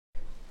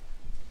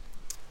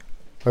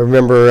I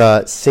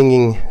remember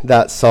singing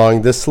that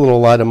song, "This Little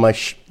Light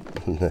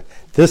of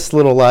This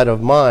Little Light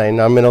of Mine,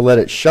 I'm going to let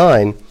it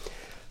shine."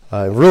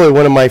 Really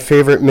one of my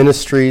favorite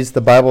ministries,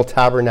 the Bible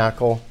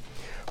Tabernacle,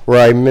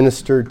 where I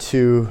ministered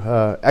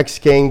to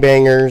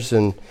ex-gangbangers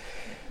and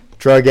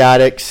drug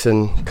addicts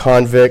and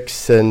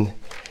convicts, and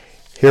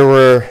here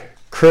were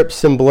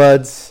Crips and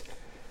Bloods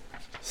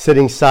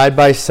sitting side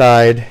by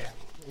side,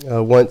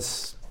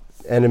 once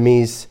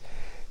enemies,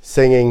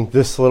 singing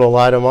 "This Little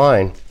Light of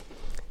Mine."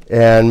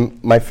 And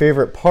my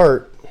favorite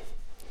part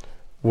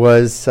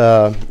was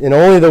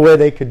only the way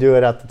they could do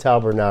it at the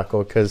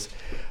Tabernacle, because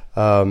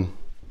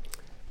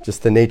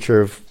just the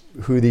nature of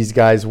who these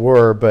guys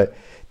were, but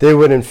they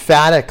would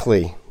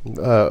emphatically,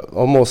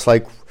 almost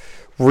like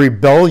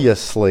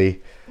rebelliously,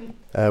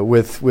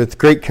 with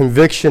great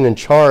conviction and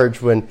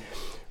charge, when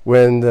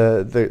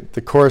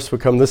the chorus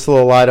would come, "This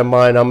little light of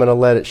mine, I'm going to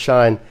let it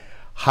shine,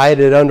 hide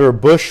it under a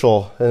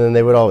bushel," and then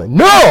they would all,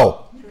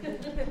 "No!"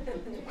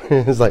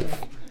 It's like,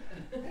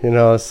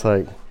 it's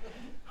like,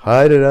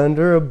 hide it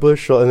under a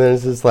bushel, and then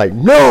it's just like,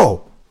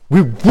 "No,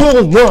 we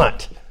will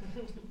not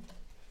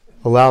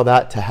allow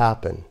that to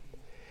happen."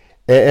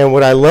 And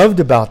what I loved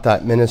about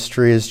that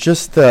ministry is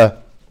just the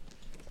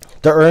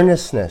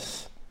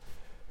earnestness.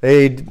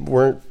 They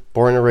weren't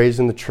born and raised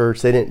in the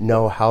church. They didn't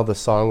know how the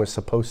song was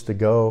supposed to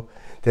go.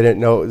 They didn't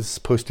know it was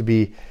supposed to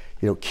be,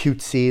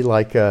 cutesy,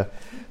 like,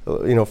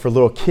 for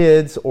little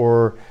kids,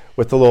 or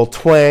with a little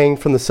twang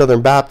from the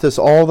Southern Baptists.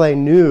 All they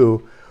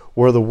knew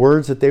were the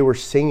words that they were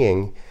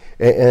singing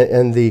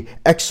and the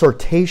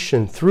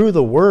exhortation through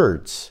the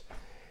words.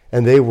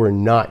 And they were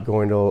not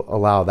going to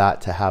allow that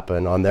to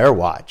happen on their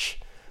watch.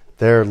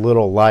 Their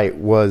little light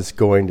was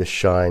going to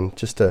shine.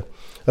 Just a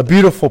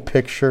beautiful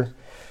picture.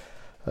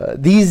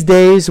 These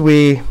days,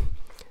 when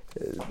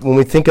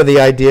we think of the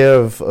idea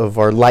of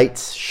our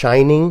lights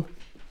shining,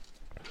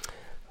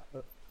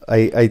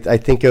 I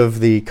think of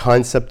the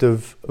concept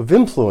of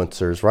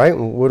influencers, right?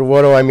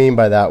 What do I mean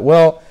by that?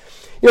 Well,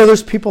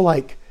 there's people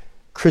like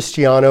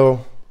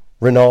Cristiano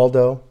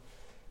Ronaldo,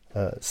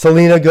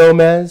 Selena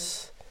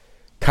Gomez,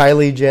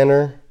 Kylie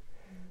Jenner,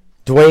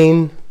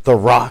 Dwayne "The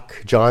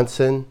Rock"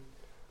 Johnson,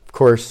 of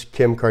course,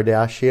 Kim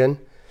Kardashian.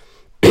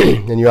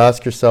 And you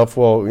ask yourself,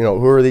 well,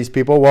 who are these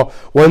people? Well,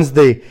 one's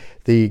the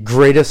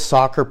greatest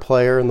soccer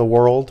player in the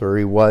world, or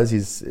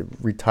he's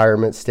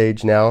retirement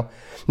stage now.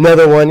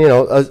 Another one,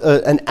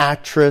 an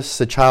actress,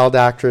 a child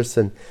actress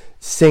and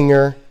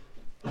singer.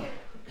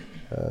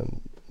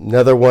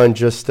 Another one,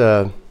 just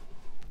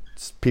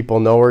people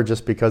know her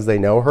just because they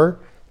know her,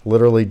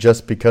 literally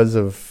just because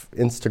of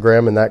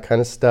Instagram and that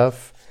kind of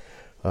stuff,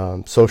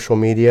 social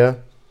media.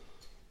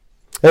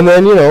 And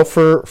then,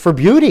 for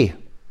beauty,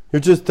 they're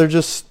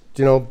just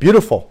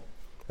beautiful.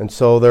 And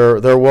so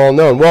they're well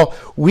known. Well,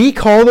 we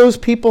call those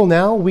people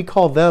now, we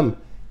call them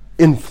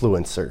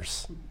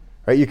influencers,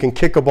 right? You can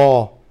kick a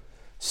ball,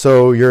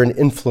 so you're an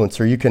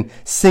influencer. You can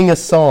sing a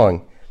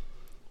song,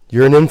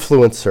 you're an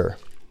influencer.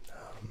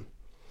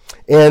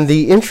 And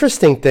the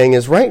interesting thing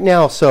is right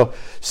now, so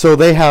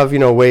they have,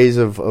 ways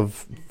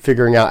of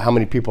figuring out how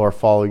many people are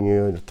following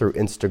you through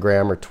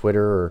Instagram or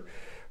Twitter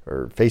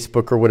or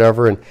Facebook or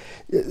whatever. And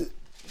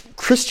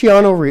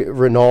Cristiano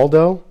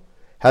Ronaldo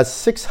has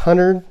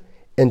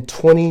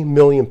 620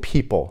 million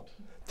people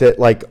that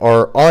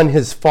are on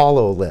his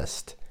follow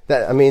list.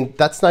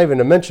 That's not even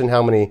to mention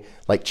how many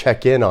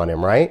check in on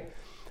him, right?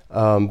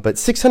 But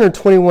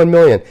 621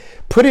 million.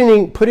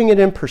 Putting it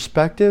in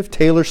perspective,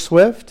 Taylor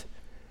Swift,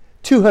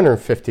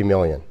 250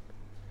 million.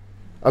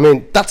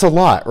 That's a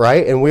lot,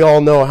 right? And we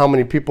all know how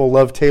many people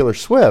love Taylor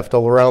Swift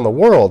all around the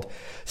world.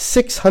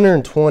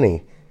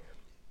 620.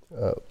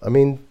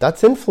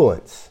 That's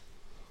influence.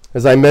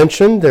 As I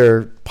mentioned,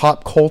 their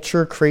pop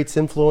culture creates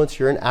influence.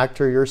 You're an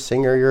actor, you're a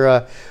singer, you're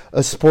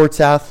a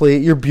sports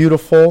athlete, you're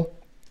beautiful.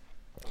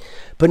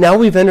 But now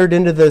we've entered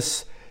into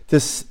this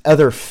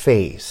other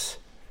phase,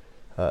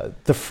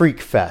 the freak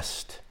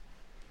fest.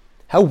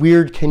 How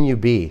weird can you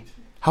be?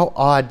 How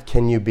odd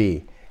can you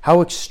be?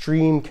 How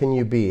extreme can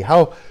you be?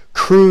 How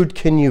crude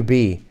can you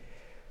be?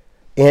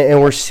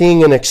 And we're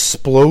seeing an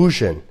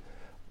explosion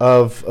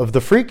of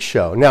the freak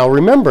show. Now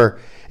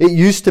remember, it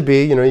used to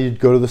be, you'd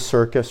go to the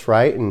circus,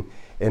 right?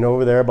 And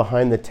over there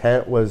behind the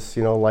tent was,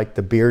 like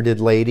the bearded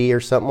lady or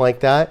something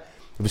like that.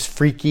 It was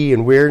freaky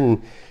and weird,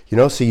 and,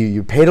 so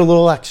you paid a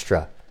little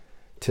extra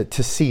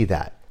to see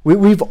that.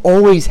 We've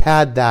always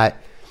had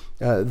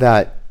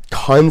that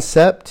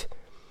concept,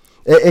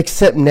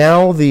 except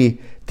now the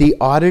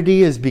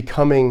oddity is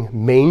becoming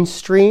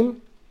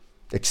mainstream,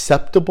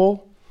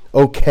 acceptable,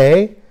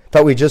 okay. In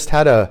fact, we just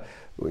had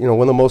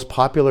one of the most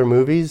popular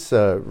movies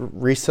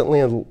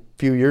recently, a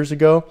few years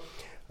ago,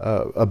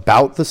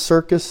 about the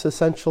circus,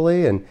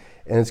 essentially, and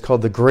it's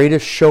called The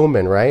Greatest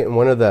Showman, right? And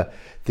one of the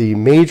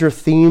major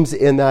themes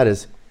in that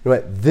is,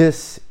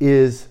 this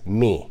is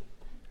me.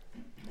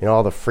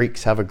 All the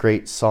freaks have a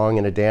great song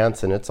and a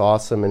dance, and it's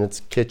awesome, and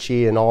it's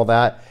kitschy and all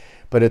that,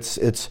 but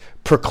it's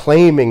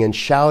proclaiming and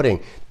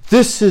shouting,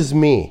 this is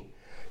me,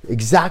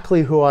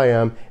 exactly who I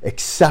am,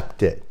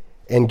 accept it.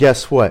 And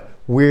guess what?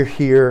 We're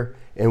here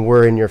and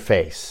we're in your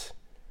face.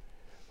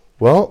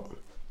 Well,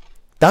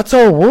 that's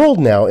our world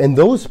now, and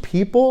those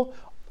people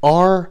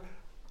are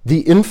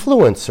the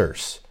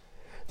influencers.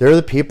 They're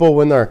the people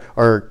when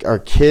our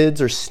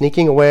kids are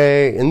sneaking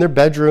away in their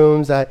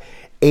bedrooms at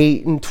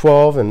 8 and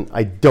 12, and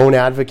I don't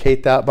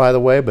advocate that, by the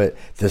way, but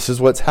this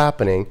is what's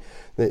happening.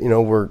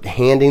 We're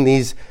handing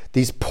these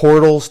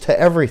portals to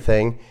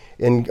everything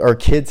in our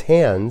kids'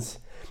 hands,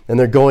 and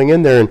they're going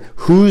in there, and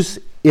who's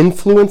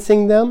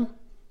influencing them?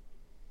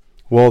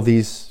 Well,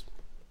 these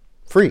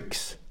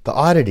freaks, the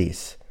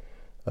oddities,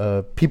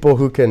 people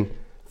who can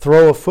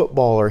throw a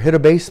football or hit a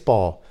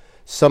baseball,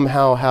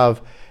 somehow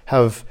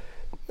have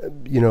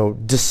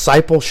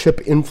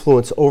discipleship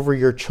influence over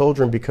your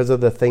children because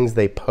of the things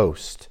they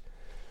post.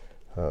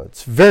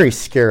 It's very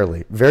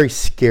scary.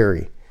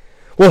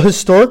 Well,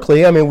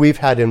 historically, we've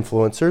had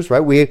influencers,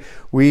 right?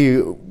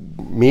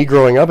 Me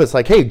growing up, it's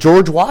like, hey,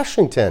 George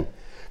Washington,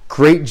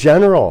 great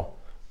general,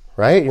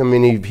 right?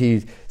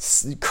 He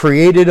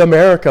created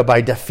America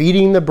by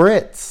defeating the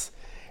Brits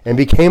and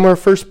became our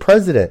first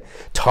president.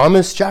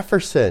 Thomas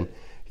Jefferson,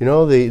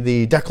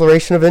 the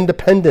Declaration of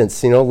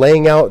Independence,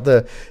 laying out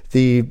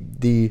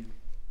the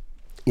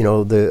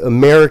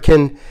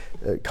American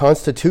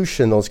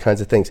Constitution, those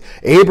kinds of things.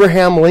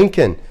 Abraham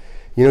Lincoln,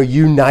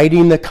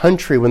 uniting the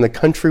country when the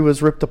country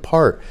was ripped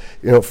apart,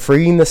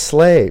 freeing the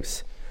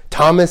slaves.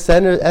 Thomas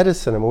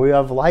Edison, we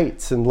have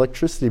lights and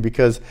electricity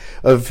because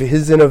of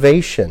his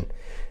innovation.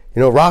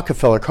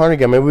 Rockefeller,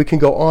 Carnegie, we can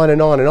go on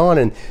and on and on.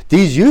 And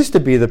these used to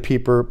be the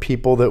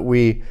people that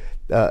we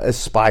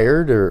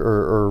aspired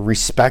or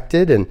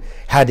respected and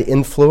had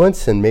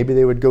influence, and maybe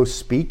they would go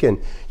speak and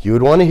you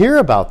would want to hear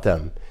about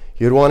them.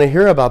 You'd want to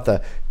hear about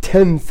the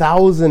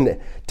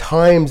 10,000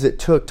 times it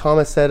took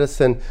Thomas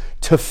Edison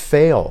to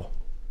fail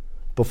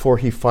before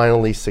he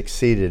finally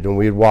succeeded, and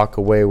we'd walk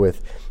away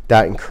with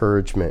that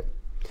encouragement.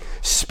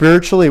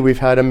 Spiritually, we've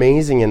had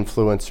amazing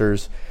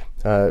influencers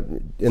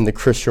in the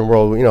Christian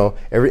world.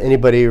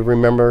 Anybody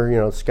remember,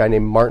 this guy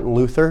named Martin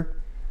Luther?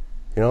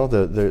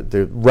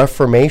 The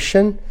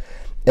Reformation,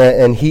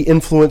 and he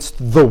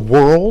influenced the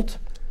world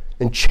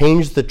and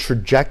changed the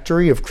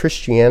trajectory of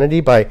Christianity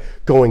by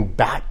going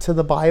back to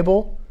the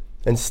Bible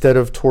instead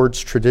of towards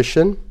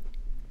tradition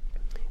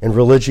and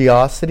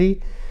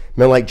religiosity.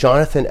 Men like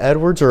Jonathan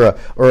Edwards or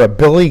a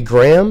Billy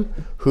Graham,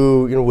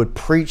 who would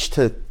preach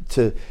to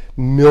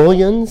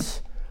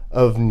millions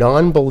of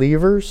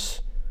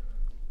non-believers.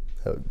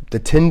 The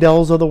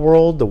Tyndales of the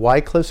world, the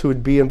Wycliffes, who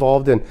would be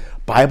involved in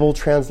Bible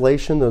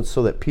translation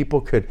so that people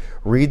could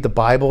read the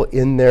Bible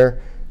in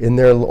their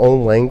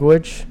own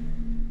language.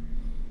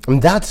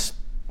 And that's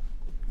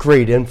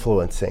great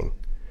influencing.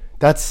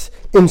 That's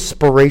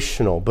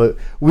inspirational. But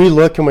we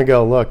look and we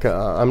go, look,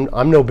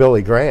 I'm no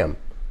Billy Graham.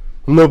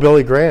 I'm no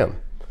Billy Graham.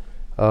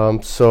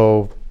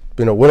 So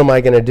what am I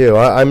going to do?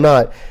 I'm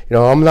not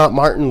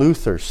Martin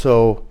Luther.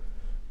 So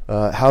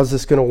how's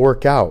this going to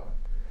work out?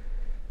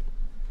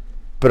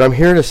 But I'm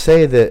here to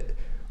say that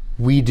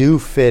we do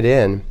fit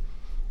in.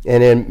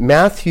 And in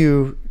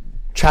Matthew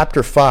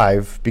chapter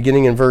 5,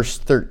 beginning in verse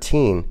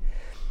 13,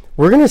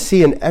 we're going to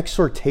see an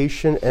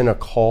exhortation and a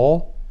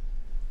call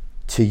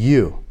to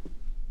you,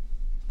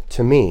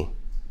 to me,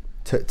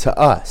 to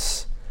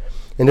us.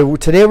 And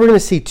today we're going to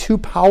see two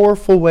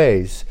powerful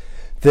ways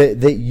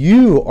that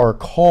you are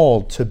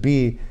called to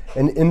be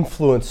an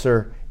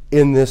influencer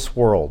in this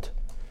world.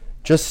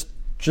 Just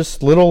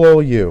little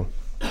old you.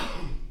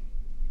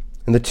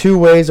 And the two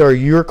ways are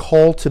you're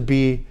called to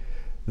be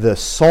the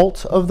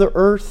salt of the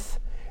earth,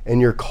 and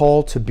you're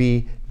called to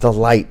be the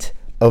light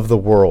of the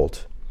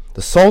world.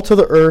 The salt of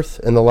the earth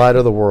and the light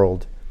of the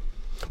world.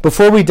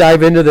 Before we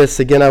dive into this,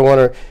 again, I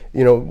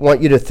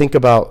want you to think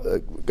about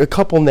a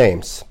couple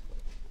names.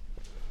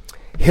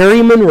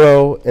 Harry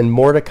Monroe and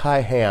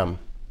Mordecai Ham.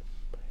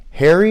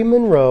 Harry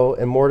Monroe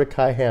and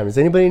Mordecai Ham. Does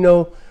anybody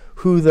know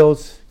who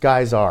those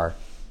guys are?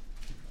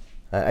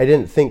 I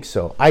didn't think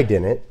so. I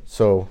didn't,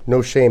 so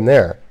no shame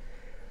there.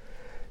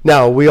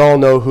 Now, we all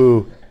know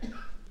who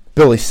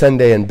Billy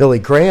Sunday and Billy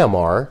Graham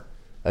are.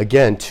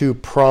 Again, two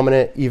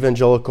prominent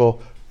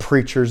evangelical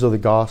preachers of the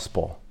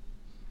gospel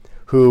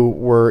who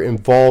were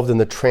involved in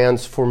the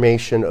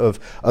transformation of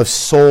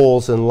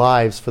souls and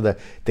lives for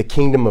the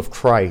kingdom of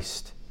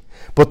Christ.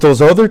 But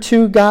those other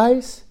two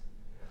guys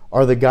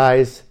are the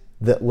guys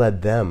that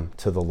led them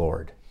to the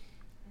Lord.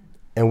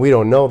 And we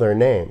don't know their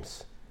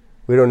names.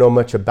 We don't know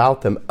much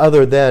about them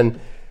other than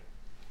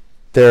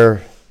the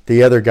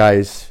other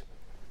guys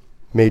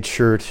made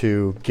sure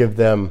to give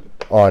them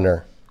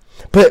honor.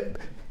 But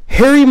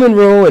Harry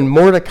Monroe and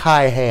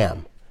Mordecai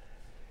Ham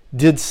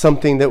did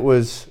something that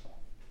was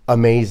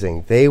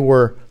amazing. They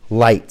were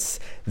lights.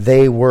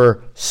 They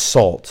were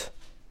salt.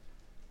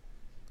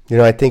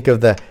 I think of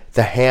the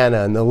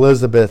Hannah and the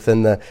Elizabeth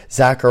and the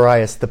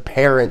Zacharias, the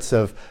parents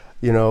of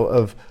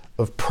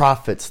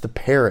prophets,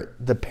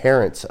 the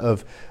parents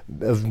of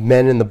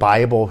men in the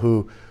Bible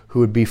who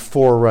would be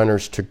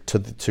forerunners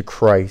to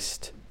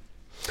Christ.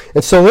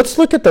 And so let's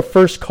look at the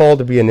first call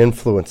to be an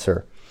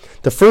influencer.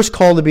 The first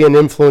call to be an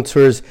influencer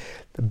is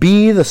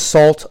be the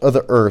salt of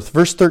the earth.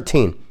 Verse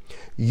 13,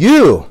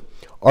 You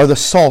are the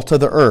salt of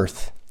the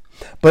earth.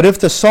 But if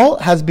the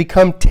salt has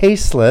become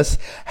tasteless,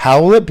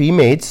 how will it be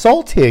made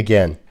salty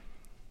again?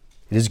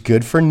 It is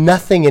good for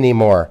nothing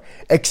anymore,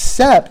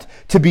 except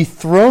to be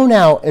thrown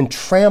out and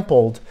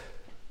trampled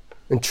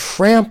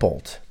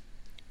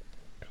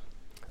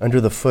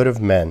under the foot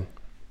of men.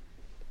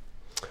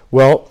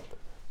 Well,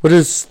 what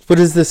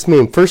does this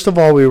mean? First of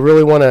all, we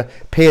really want to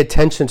pay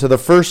attention to the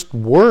first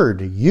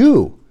word,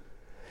 you.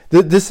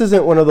 This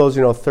isn't one of those,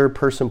 third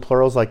person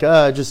plurals like,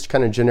 just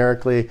kind of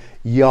generically,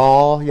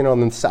 y'all,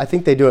 and I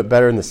think they do it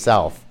better in the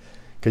South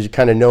because you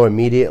kind of know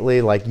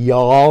immediately, like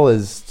y'all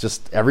is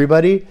just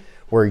everybody,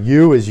 where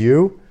you is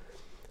you.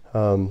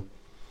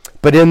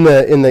 But in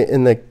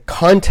the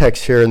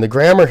context here, in the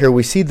grammar here,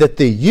 we see that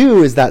the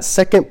you is that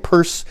second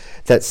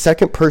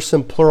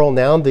person plural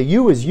noun. The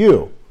you is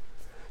you.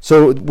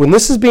 So when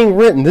this is being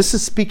written, this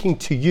is speaking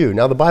to you.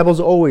 Now the Bible's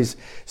always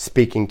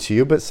speaking to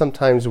you, but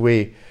sometimes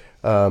we're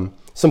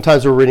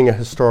reading a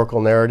historical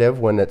narrative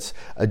when it's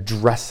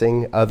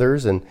addressing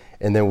others, and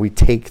then we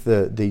take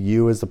the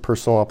you as the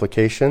personal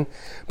application.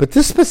 But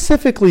this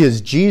specifically is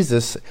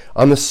Jesus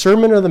on the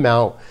Sermon on the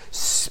Mount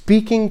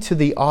speaking to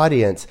the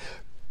audience,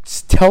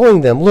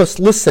 telling them,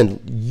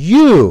 listen,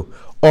 you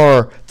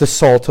are the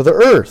salt of the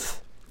earth.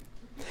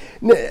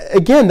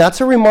 Again, that's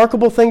a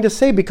remarkable thing to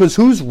say because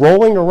who's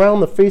rolling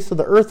around the face of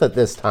the earth at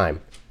this time?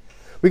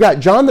 We got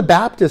John the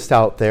Baptist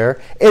out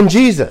there and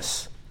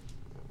Jesus.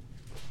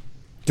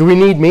 Do we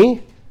need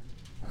me?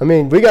 I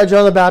mean, we got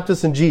John the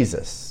Baptist and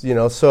Jesus,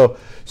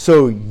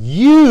 so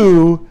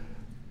you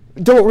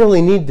don't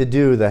really need to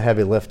do the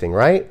heavy lifting,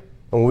 right?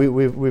 And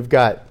we've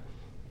got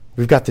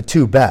the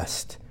two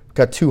best. We've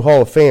got two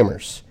Hall of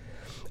Famers.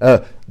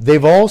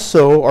 They've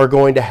also are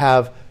going to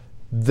have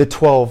the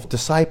 12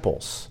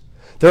 disciples.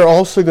 They're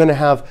also going to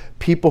have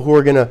people who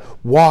are going to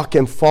walk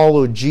and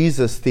follow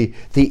Jesus, the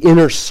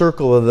inner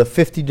circle of the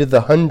 50 to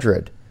the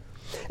 100.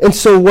 And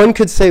so one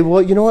could say,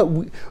 well, you know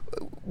what?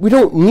 We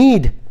don't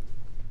need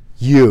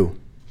you.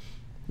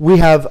 We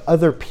have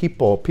other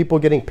people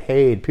getting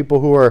paid, people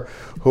who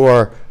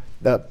are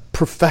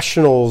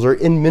professionals or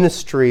in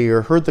ministry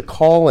or heard the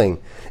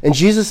calling. And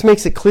Jesus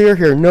makes it clear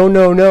here,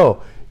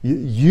 no.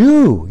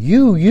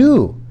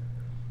 You.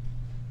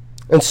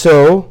 And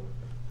so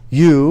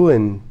you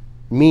and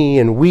me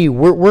and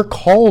we're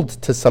called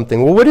to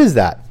something. Well, what is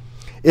that?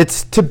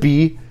 It's to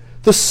be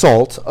the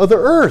salt of the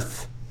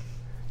earth.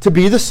 To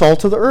be the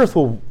salt of the earth.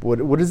 Well,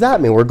 what does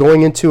that mean? We're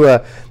going into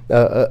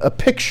a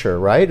picture,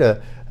 right?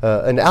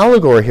 An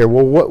allegory here.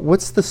 Well,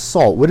 what's the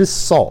salt? What is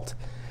salt?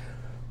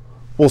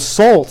 Well,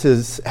 salt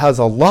has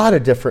a lot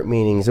of different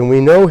meanings, and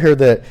we know here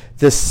that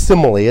this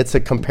simile, it's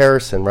a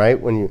comparison, right?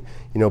 When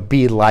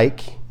be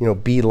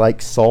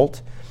like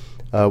salt.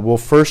 Well,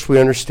 first we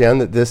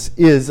understand that this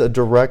is a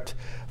direct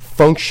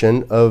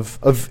function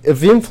of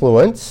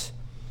influence,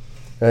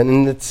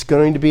 and it's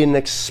going to be an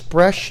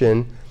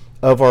expression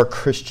of our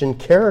Christian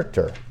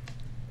character.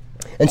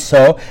 And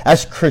so,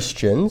 as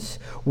Christians,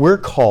 we're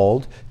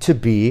called to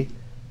be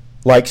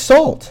like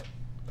salt.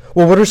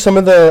 Well, what are some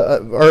of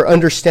our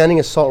understanding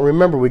of salt?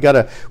 Remember, we got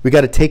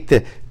to take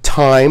the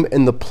time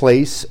and the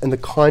place and the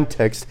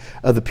context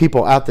of the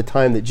people at the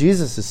time that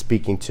Jesus is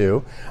speaking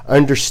to,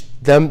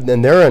 them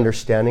and their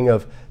understanding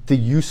of the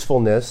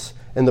usefulness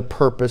and the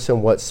purpose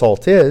and what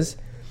salt is.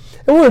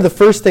 And one of the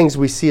first things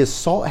we see is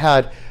salt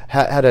had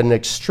an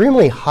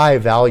extremely high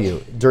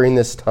value during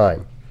this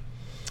time.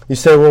 You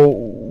say, well,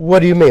 what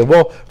do you mean?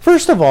 Well,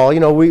 first of all,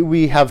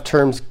 we have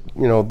terms,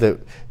 that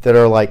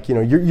are like,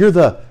 you're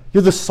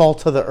the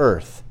salt of the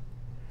earth.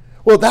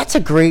 Well, that's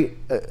a great,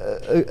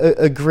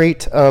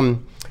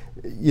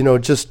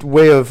 just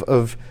way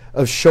of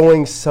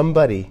showing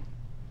somebody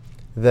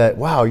that,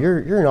 wow,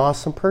 you're an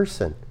awesome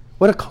person.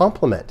 What a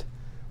compliment.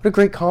 What a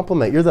great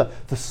compliment. You're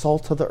the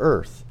salt of the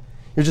earth.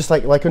 You're just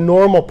like a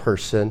normal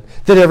person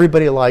that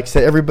everybody likes,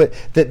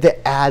 that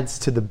adds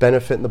to the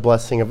benefit and the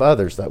blessing of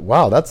others. That,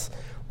 wow,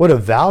 what a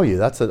value.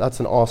 That's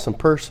an awesome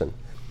person.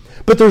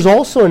 But there's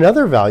also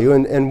another value,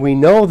 and we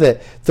know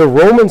that the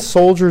Roman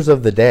soldiers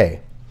of the day,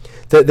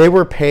 that they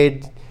were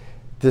paid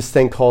this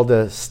thing called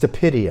a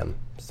stipendium.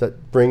 Does that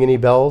ring any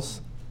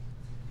bells?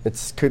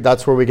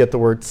 That's where we get the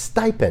word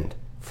stipend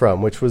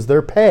from, which was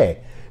their pay.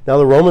 Now,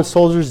 the Roman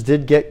soldiers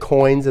did get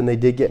coins and they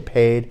did get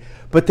paid,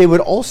 but they would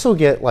also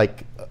get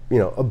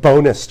a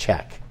bonus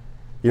check,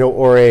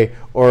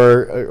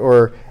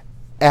 or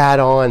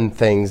add-on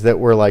things that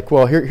were like,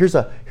 well, here's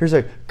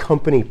a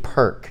company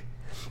perk.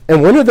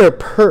 And one of their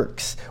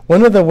perks,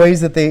 one of the ways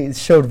that they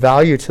showed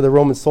value to the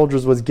Roman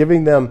soldiers was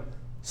giving them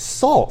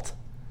salt.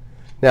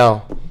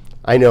 Now,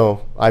 I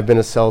know I've been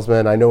a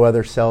salesman, I know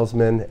other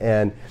salesmen,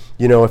 and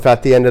if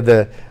at the end of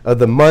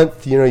the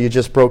month, you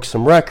just broke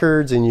some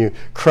records and you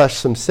crushed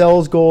some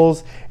sales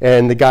goals,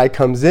 and the guy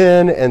comes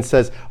in and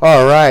says,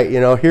 all right,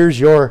 here's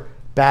your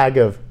bag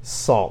of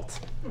salt.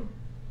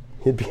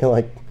 He'd be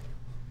like,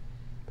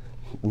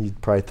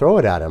 you'd probably throw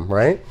it at him,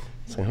 right?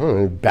 It's like,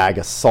 a bag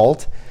of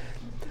salt.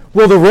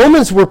 Well, the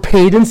Romans were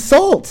paid in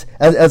salt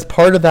as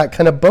part of that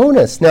kind of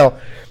bonus. Now,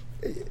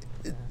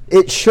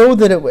 it showed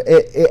that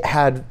it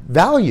had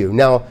value.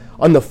 Now,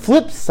 on the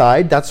flip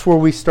side, that's where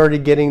we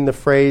started getting the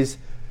phrase,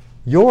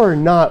 "You're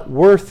not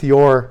worth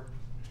your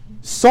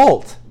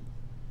salt.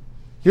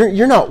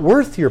 You're not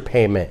worth your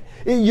payment.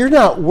 You're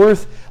not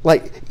worth,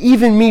 like,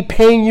 even me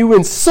paying you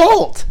in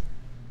salt."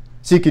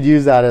 So you could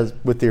use that as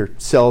with your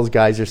sales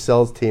guys, your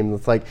sales team.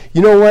 It's like,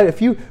 you know what?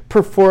 If you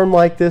perform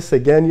like this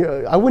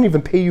again, I wouldn't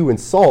even pay you in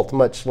salt,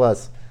 much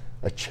less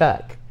a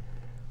check.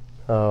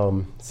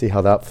 See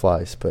how that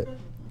flies. But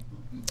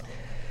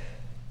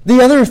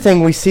the other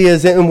thing we see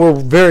is, and we're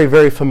very,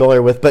 very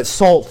familiar with, but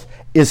salt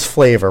is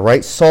flavor,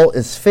 right? Salt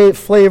is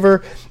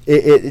flavor.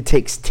 It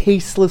takes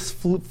tasteless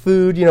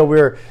food.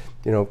 We're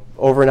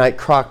overnight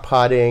crock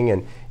potting,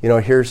 and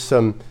here's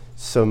some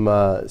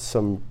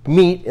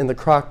meat in the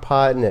crock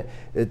pot, and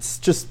it's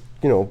just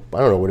I don't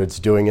know what it's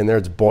doing in there.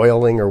 It's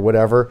boiling or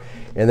whatever,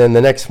 and then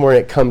the next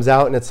morning it comes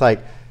out, and it's like,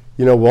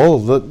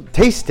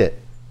 taste it.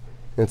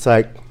 And it's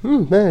like,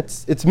 man,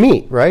 it's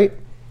meat, right?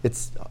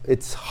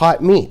 It's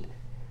hot meat.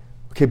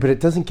 Okay, but it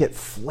doesn't get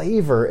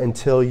flavor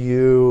until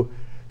you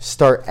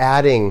start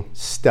adding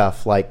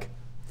stuff like,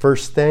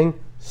 first thing,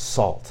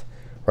 salt,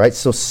 right?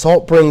 So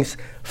salt brings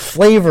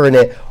flavor, and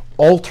it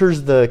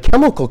alters the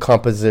chemical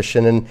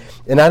composition.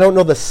 And I don't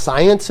know the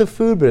science of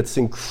food, but it's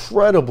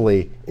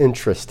incredibly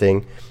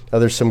interesting.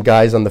 There's some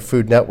guys on the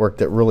Food Network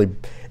that really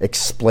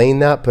explain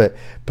that,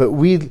 but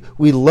we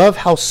love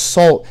how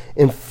salt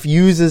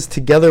infuses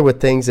together with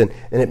things, and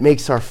it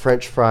makes our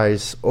French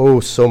fries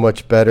so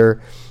much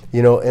better.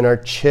 And our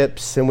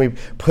chips, and we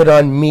put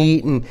on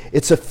meat, and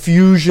it's a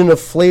fusion of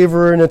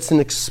flavor, and it's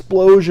an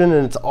explosion,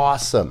 and it's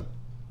awesome.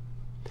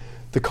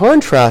 The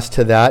contrast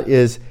to that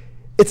is,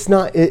 it's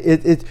not.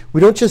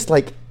 We don't just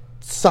like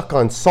suck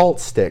on salt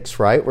sticks,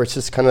 right? Where it's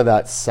just kind of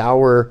that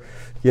sour,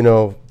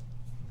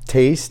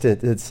 taste.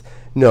 It's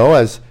no.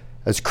 As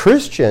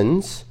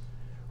Christians,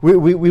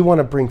 we want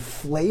to bring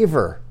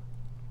flavor,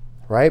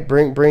 right?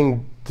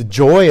 Bring the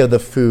joy of the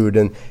food,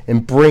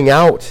 and bring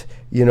out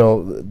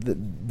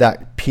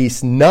that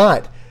piece,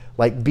 not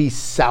like be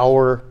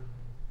sour,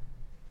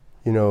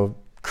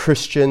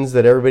 Christians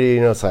that everybody,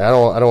 it's like, I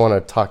don't want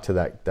to talk to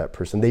that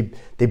person.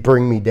 They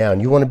bring me down.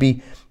 You want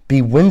to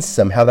be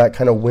winsome, have that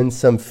kind of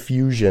winsome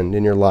fusion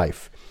in your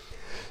life.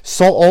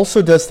 Salt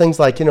also does things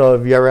like,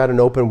 have you ever had an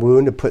open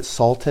wound and put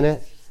salt in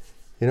it?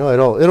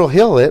 It'll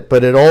heal it,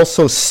 but it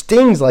also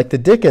stings like the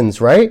dickens,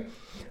 right?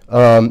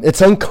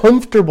 It's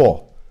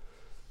uncomfortable.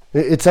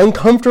 It's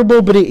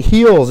uncomfortable, but it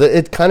heals.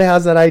 It kind of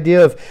has that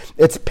idea of,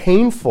 it's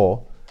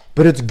painful,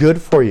 but it's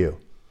good for you.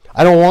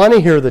 I don't want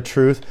to hear the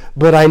truth,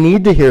 but I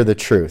need to hear the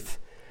truth.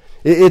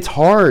 It's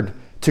hard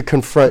to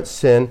confront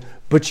sin,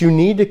 but you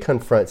need to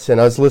confront sin.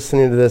 I was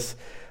listening to this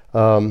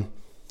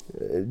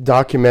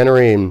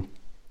documentary, and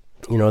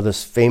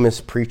this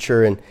famous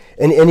preacher, and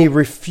he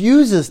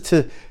refuses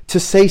to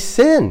say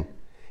sin.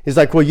 He's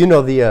like, well,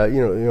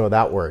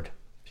 that word.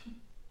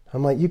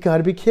 I'm like, you got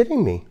to be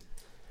kidding me.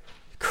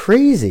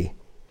 Crazy.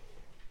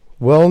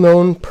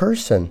 Well-known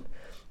person.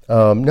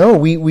 No,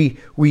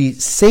 we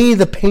say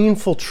the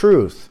painful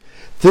truth.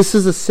 This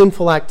is a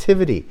sinful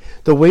activity.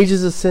 The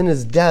wages of sin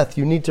is death.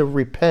 You need to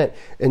repent.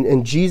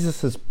 And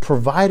Jesus has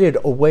provided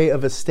a way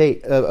of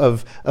escape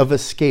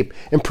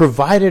and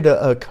provided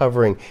a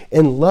covering,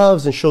 and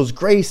loves and shows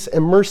grace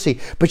and mercy.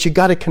 But you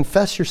got to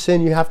confess your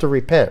sin. You have to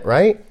repent,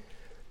 right?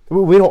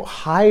 We don't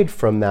hide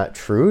from that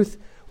truth.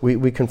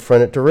 We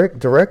confront it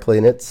directly,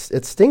 and it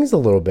stings a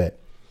little bit.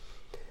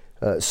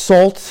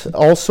 Salt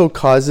also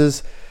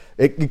causes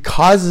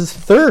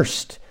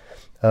thirst.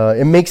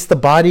 It makes the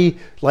body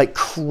like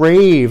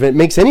crave. It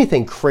makes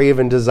anything crave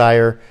and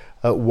desire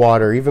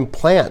water, even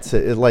plants.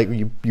 It like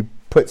you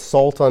put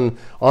salt on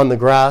the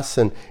grass,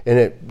 and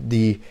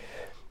the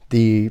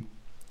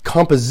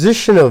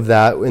composition of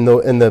that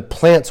and the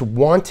plants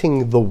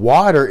wanting the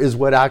water is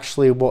what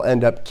actually will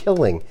end up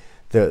killing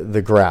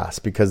the grass,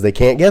 because they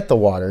can't get the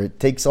water. It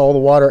takes all the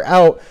water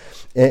out,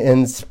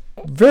 and it's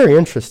very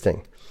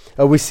interesting.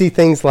 We see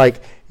things like,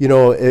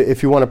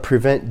 if you want to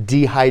prevent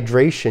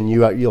dehydration,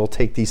 you'll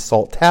take these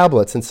salt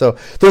tablets. And so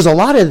there's a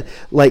lot of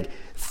like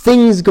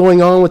things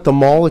going on with the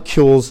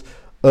molecules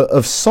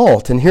of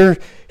salt. And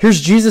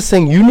here's Jesus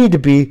saying, you need to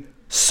be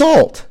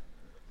salt.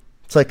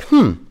 It's like,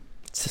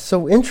 it's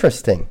so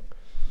interesting.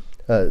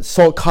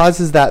 Salt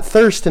causes that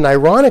thirst. And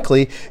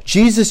ironically,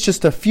 Jesus,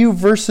 just a few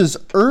verses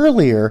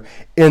earlier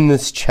in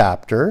this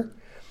chapter,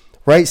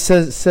 right,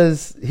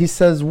 he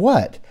says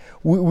what?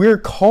 We're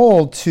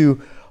called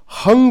to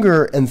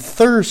hunger and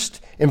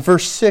thirst. In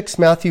verse 6,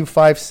 Matthew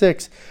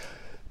 5:6,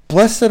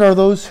 blessed are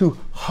those who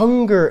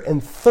hunger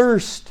and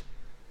thirst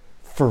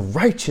for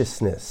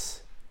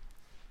righteousness.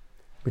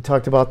 We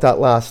talked about that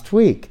last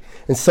week.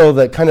 And so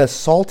the kind of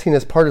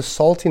saltiness, part of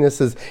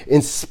saltiness is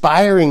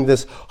inspiring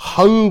this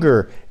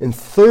hunger and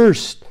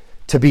thirst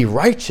to be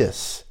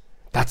righteous.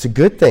 That's a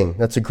good thing.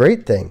 That's a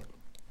great thing.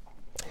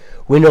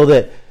 We know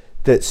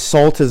that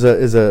salt is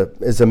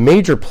a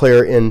major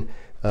player in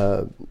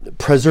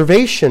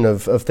preservation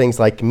of things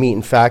like meat.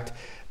 In fact,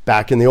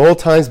 back in the old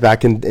times,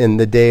 back in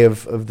the day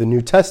of the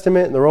New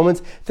Testament and the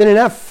Romans, they didn't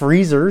have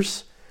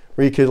freezers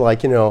where you could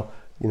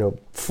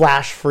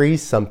flash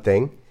freeze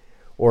something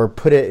or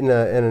put it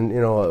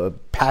in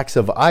packs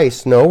of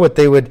ice. No, what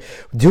they would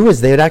do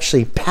is they would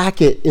actually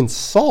pack it in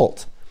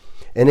salt.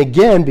 And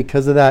again,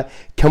 because of that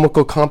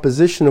chemical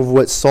composition of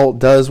what salt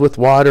does with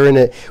water in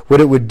it, what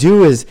it would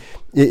do is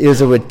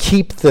it would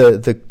keep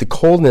the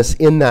coldness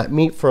in that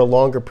meat for a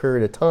longer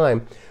period of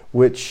time,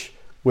 which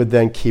would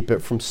then keep it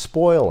from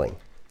spoiling.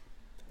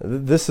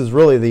 This is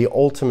really the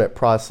ultimate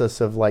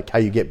process of like how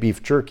you get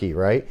beef jerky,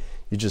 right?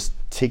 You just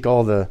take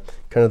all the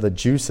kind of the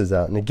juices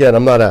out. And again,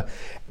 I'm not an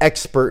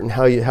expert in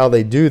how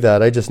they do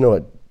that. I just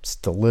know it's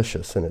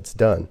delicious and it's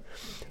done.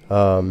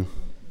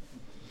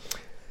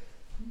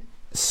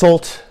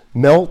 Salt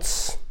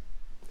melts.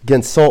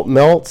 Again, salt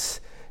melts.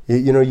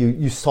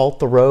 You salt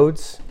the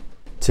roads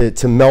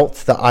to melt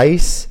the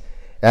ice.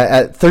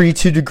 At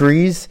 32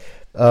 degrees,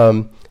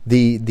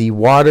 the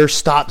water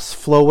stops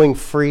flowing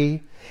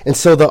free. And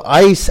so the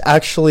ice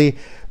actually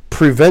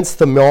prevents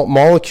the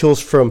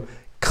molecules from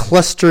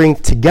clustering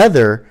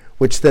together,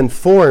 which then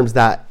forms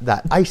that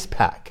ice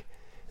pack.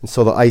 And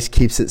so the ice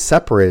keeps it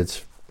separated.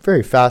 It's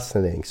very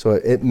fascinating. So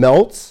it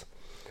melts.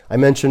 I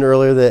mentioned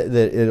earlier that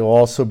it'll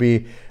also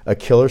be a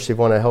killer. So if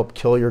you want to help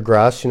kill your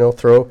grass,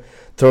 throw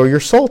your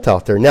salt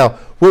out there. Now,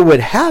 what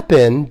would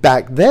happen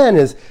back then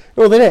is,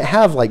 they didn't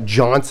have like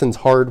Johnson's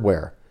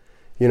Hardware,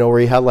 where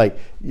you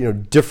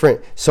had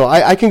different. So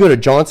I can go to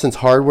Johnson's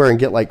Hardware and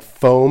get like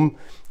foam,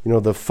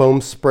 the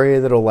foam spray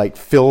that'll like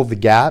fill the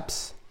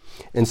gaps.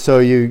 And so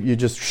you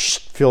just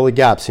fill the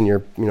gaps in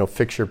your,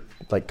 fixture,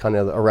 like kind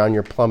of around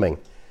your plumbing.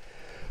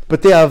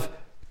 But they have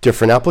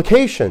different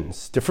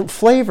applications, different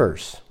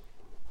flavors.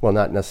 Well,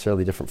 not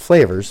necessarily different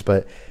flavors,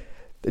 but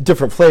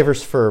different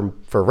flavors for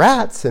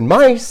rats and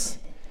mice.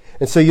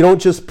 And so you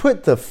don't just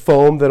put the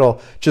foam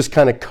that'll just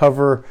kind of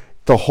cover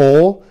the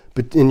hole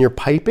in your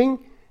piping,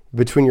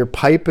 between your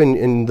pipe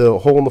and the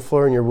hole in the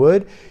floor in your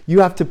wood.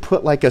 You have to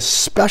put like a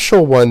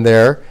special one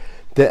there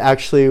that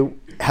actually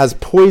has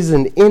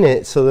poison in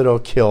it so that it'll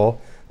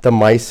kill the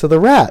mice or the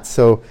rats.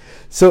 So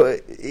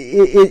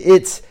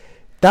it's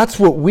that's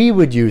what we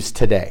would use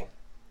today.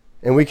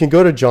 And we can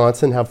go to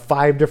Johnson, have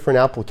 5 different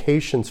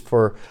applications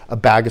for a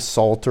bag of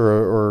salt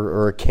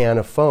or a can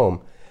of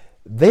foam.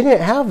 They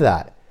didn't have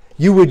that.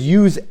 You would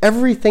use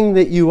everything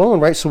that you own,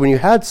 right? So when you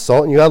had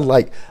salt and you had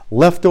like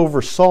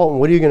leftover salt, and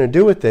what are you going to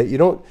do with it?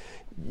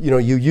 You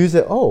use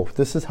it. Oh,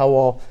 this is how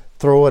I'll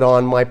throw it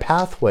on my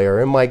pathway or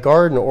in my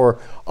garden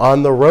or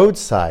on the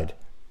roadside.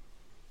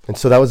 And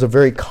so that was a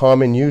very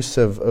common use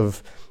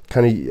of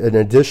kind of an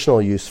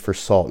additional use for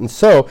salt. And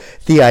so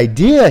the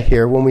idea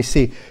here, when we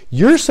see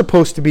you're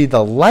supposed to be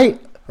the light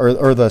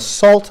or the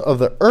salt of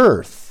the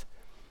earth,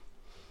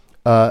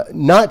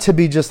 not to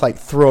be just like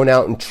thrown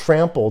out and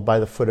trampled by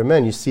the foot of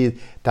men. You see,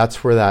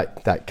 that's where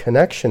that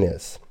connection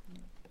is.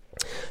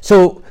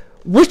 So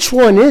which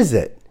one is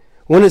it?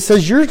 When it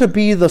says you're to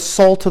be the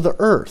salt of the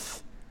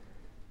earth,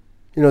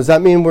 does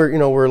that mean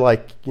we're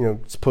like,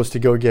 supposed to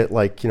go get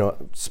like,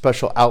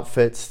 special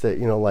outfits that,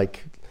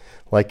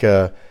 like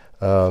a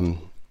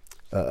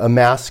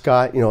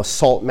mascot, a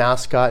salt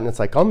mascot, and it's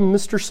like, I'm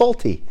Mr.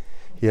 Salty,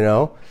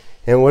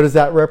 and what does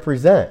that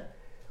represent?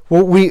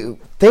 Well, we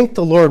thank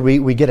the Lord,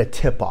 we get a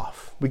tip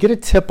off. We get a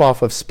tip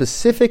off of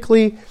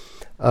specifically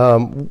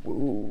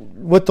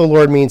what the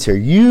Lord means here.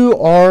 You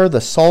are the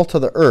salt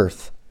of the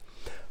earth.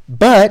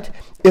 But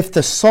if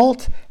the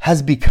salt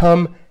has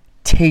become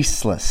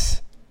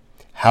tasteless,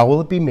 how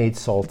will it be made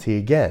salty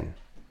again?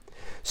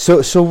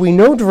 So we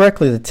know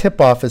directly the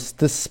tip-off is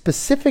the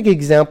specific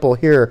example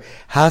here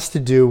has to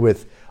do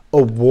with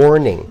a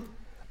warning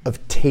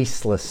of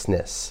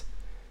tastelessness.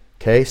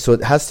 Okay, so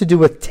it has to do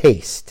with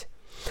taste.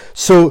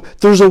 So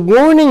there's a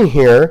warning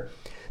here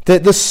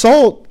that the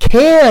salt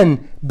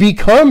can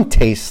become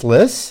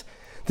tasteless.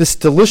 This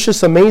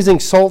delicious, amazing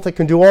salt that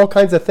can do all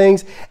kinds of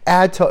things,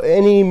 add to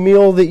any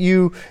meal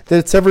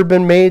that's ever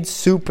been made,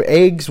 soup,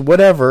 eggs,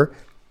 whatever.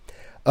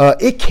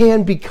 It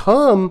can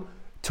become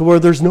to where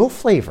there's no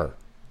flavor.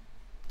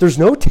 There's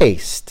no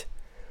taste.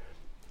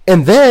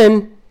 And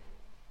then,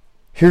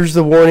 here's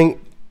the warning,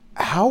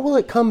 how will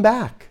it come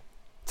back?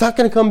 It's not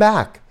going to come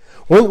back.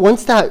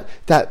 Once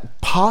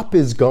that pop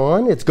is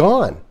gone, it's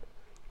gone.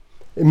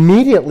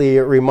 Immediately,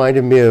 it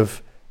reminded me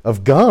of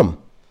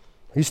gum.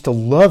 I used to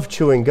love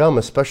chewing gum,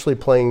 especially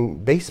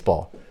playing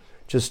baseball.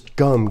 Just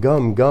gum,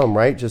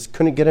 right? Just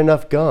couldn't get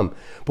enough gum.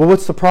 But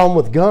what's the problem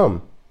with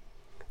gum?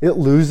 It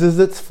loses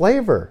its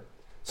flavor.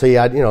 So you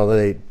had,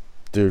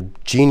 the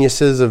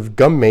geniuses of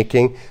gum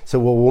making. So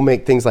we'll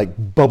make things like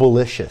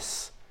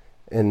Bubblicious.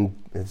 And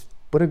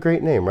what a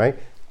great name, right?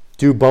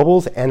 Do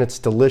bubbles and it's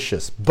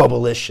delicious.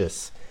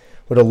 Bubblicious.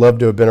 Would have loved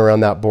to have been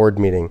around that board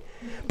meeting.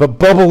 But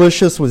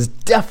Bubblicious was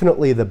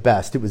definitely the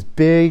best. It was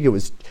big. It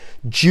was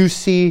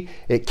juicy.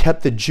 It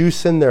kept the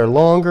juice in there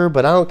longer.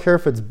 But I don't care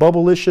if it's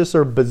Bubblicious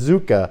or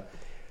Bazooka.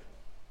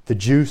 The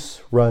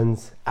juice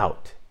runs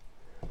out.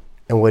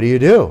 And what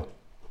do?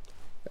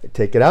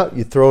 Take it out,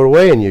 you throw it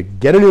away, and you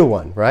get a new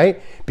one,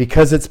 right?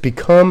 Because it's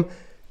become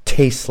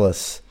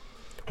tasteless.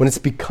 When it's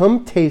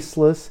become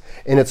tasteless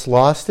and it's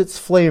lost its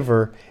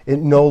flavor, it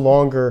no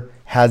longer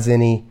has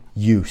any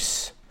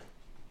use.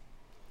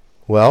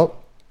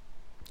 Well,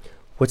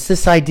 what's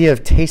this idea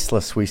of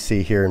tasteless we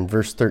see here in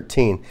verse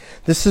 13?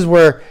 This is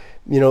where,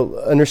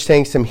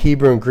 understanding some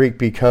Hebrew and Greek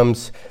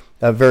becomes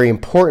very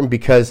important,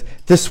 because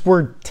this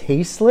word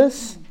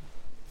tasteless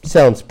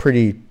sounds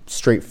pretty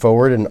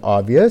straightforward and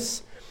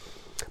obvious,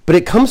 but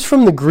it comes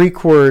from the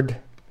Greek word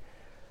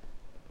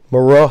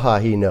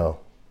morahino.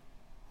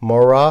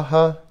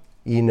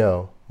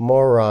 Morahino.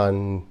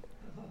 Moron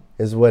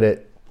is what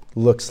it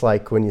looks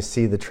like when you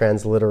see the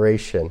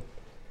transliteration.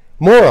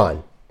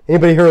 Moron.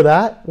 Anybody hear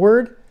that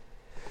word?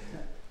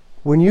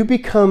 When you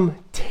become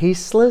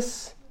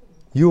tasteless,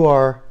 you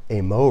are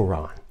a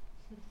moron.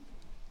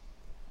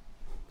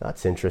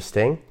 That's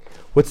interesting.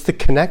 What's the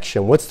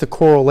connection? What's the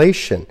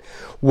correlation?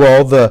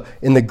 Well,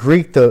 in the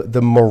Greek,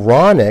 the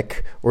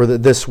moronic, or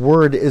this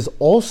word, is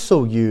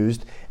also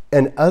used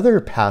in other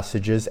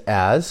passages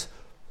as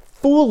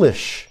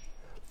foolish.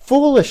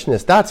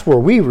 Foolishness. That's where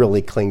we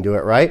really cling to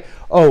it, right?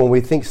 Oh, when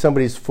we think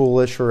somebody's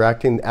foolish or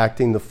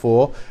acting the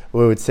fool,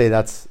 we would say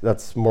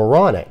that's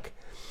moronic.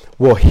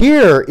 Well,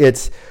 here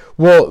it's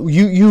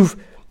you've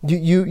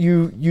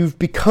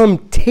become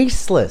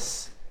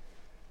tasteless.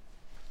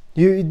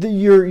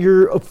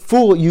 You're a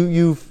fool.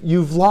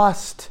 You've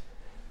lost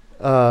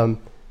the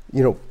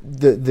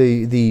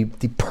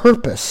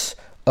purpose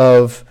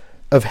of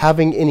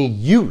having any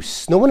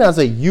use. No one has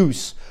a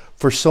use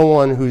for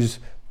someone who's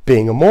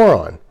being a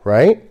moron,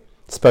 right?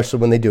 Especially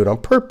when they do it on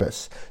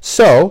purpose.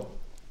 So,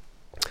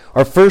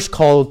 our first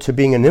call to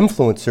being an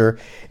influencer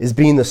is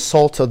being the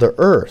salt of the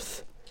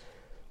earth.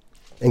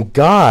 And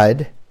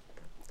God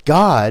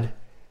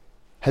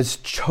has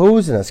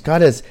chosen us.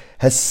 God has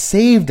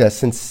saved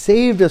us, and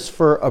saved us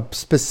for a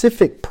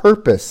specific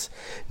purpose.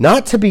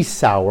 Not to be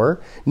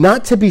sour,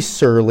 not to be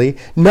surly,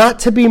 not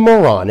to be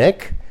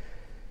moronic,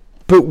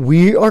 but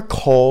we are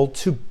called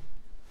to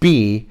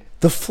be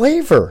the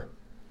flavor.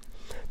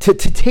 To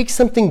take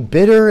something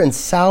bitter and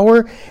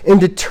sour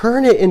and to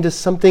turn it into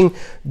something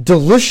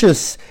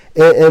delicious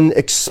and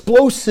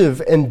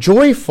explosive and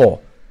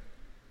joyful.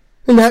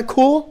 Isn't that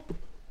cool?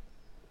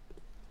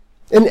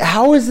 And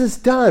how is this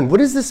done? What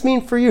does this mean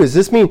for you? Does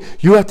this mean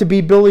you have to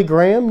be Billy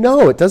Graham?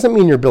 No, it doesn't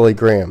mean you're Billy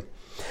Graham.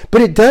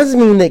 But it does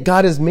mean that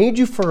God has made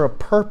you for a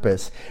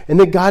purpose, and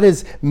that God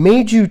has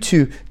made you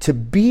to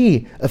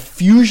be a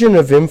fusion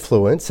of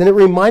influence. And it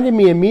reminded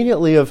me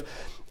immediately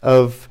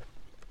of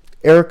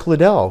Eric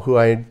Liddell, who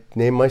I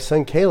named my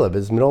son Caleb.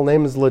 His middle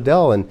name is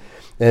Liddell. And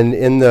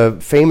in the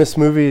famous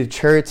movie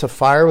Chariots of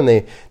Fire,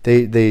 when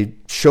they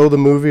show the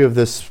movie of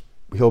this,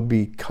 he'll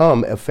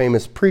become a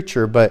famous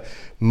preacher, but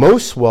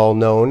most well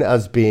known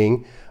as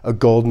being a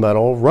gold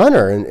medal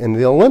runner in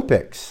the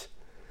Olympics.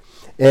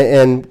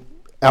 And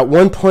at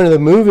one point of the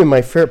movie,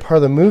 my favorite part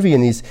of the movie,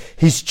 and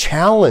he's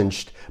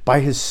challenged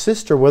by his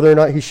sister whether or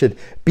not he should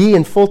be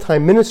in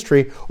full-time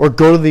ministry or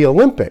go to the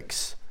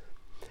Olympics.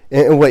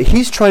 And what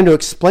he's trying to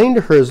explain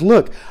to her is,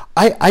 look,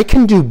 I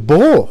can do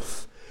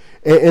both.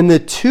 And the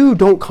two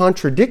don't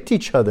contradict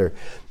each other.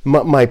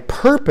 My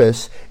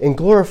purpose in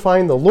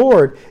glorifying the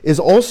Lord is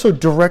also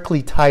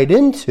directly tied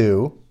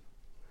into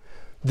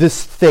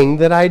this thing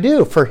that I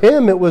do. For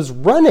him, it was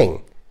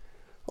running.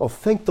 Oh,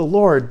 thank the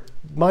Lord,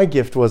 my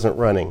gift wasn't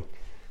running.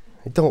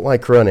 I don't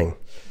like running.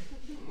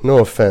 No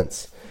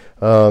offense.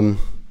 But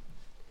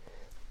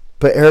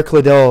Eric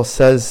Liddell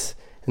says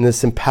in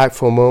this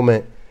impactful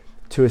moment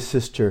to his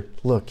sister,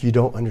 look, you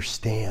don't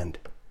understand.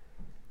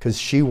 Because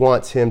she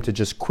wants him to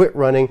just quit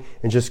running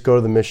and just go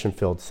to the mission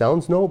field.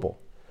 Sounds noble.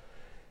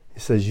 He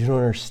says, you don't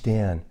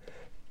understand.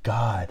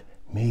 God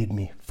made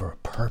me for a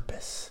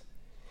purpose.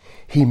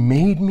 He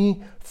made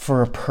me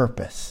for a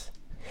purpose.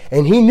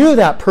 And he knew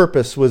that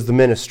purpose was the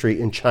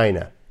ministry in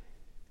China.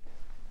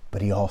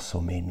 But he also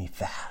made me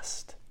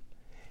fast.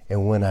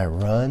 And when I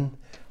run,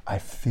 I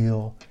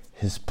feel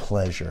his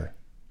pleasure.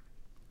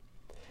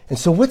 And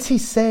so what's he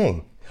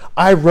saying?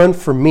 I run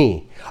for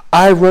me.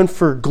 I run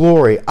for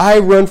glory. I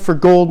run for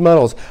gold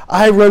medals.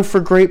 I run for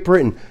Great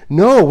Britain.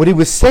 No, what he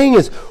was saying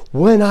is,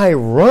 when I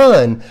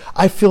run,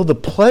 I feel the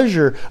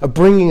pleasure of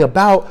bringing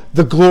about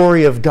the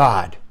glory of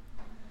God.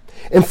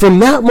 And from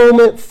that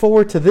moment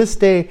forward to this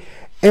day,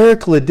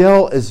 Eric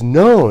Liddell is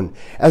known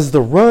as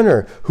the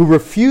runner who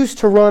refused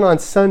to run on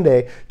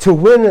Sunday to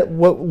win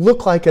what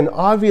looked like an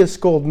obvious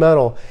gold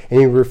medal,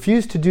 and he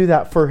refused to do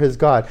that for his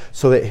God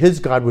so that his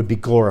God would be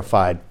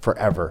glorified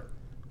forever.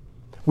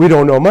 We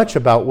don't know much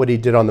about what he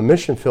did on the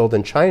mission field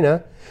in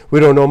China. We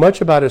don't know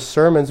much about his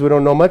sermons. We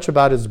don't know much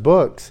about his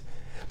books.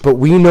 But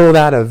we know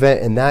that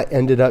event, and that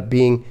ended up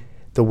being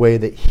the way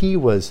that he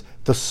was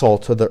the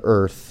salt of the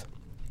earth.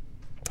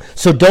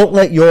 So don't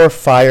let your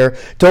fire,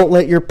 don't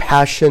let your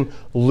passion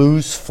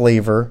lose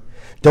flavor.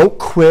 Don't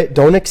quit.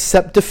 Don't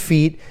accept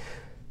defeat.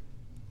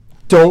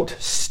 Don't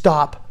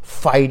stop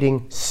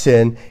fighting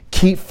sin.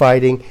 Keep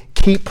fighting.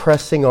 Keep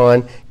pressing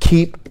on.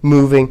 Keep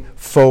moving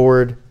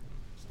forward.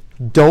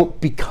 Don't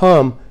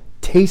become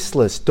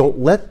tasteless. Don't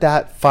let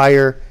that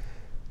fire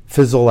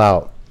fizzle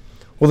out.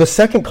 Well, the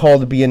second call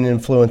to be an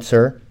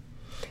influencer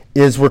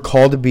is we're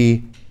called to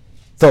be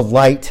the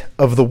light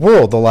of the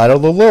world, the light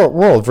of the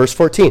world. Verse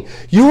 14,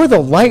 you are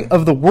the light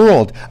of the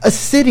world. A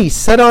city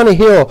set on a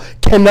hill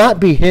cannot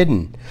be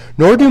hidden,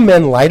 nor do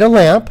men light a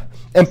lamp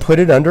and put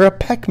it under a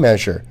peck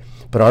measure,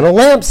 but on a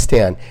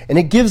lampstand, and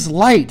it gives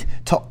light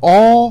to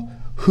all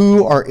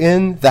who are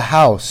in the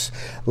house.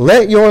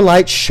 Let your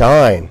light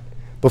shine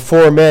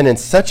before men in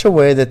such a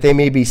way that they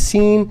may be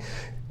seen,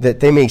 that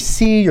they may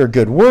see your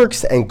good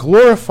works and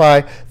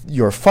glorify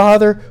your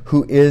Father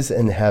who is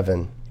in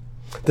heaven.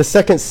 The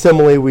second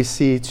simile we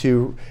see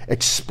to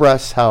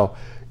express how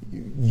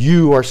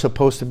you are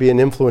supposed to be an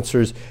influencer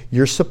is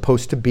you're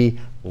supposed to be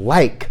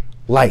like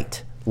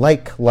light.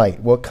 Like light.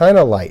 What kind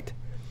of light?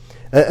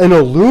 An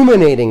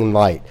illuminating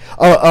light.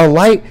 A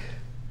light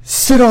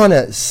set on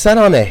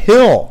a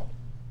hill.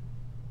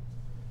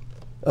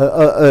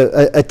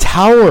 A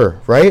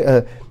tower,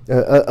 right?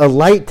 A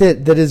light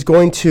that is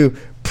going to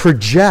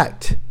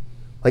project,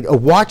 like a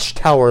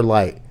watchtower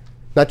light,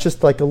 not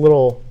just like a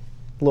little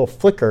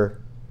flicker,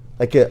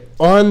 like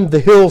on the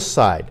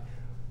hillside.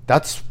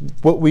 That's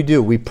what we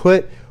do. We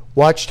put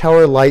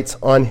watchtower lights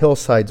on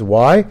hillsides.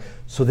 Why?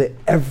 So that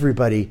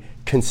everybody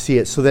can see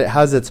it, so that it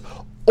has its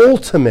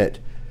ultimate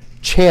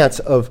chance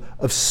of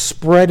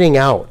spreading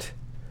out.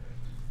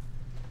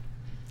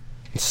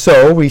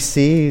 So we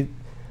see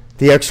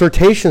the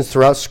exhortations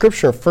throughout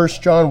Scripture, 1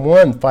 John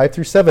 1, 5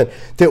 through 7,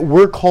 that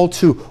we're called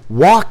to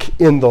walk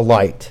in the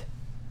light.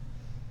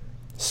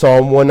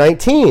 Psalm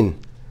 119,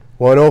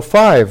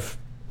 105,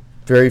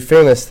 very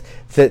famous,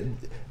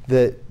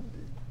 that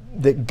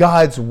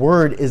God's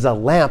word is a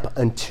lamp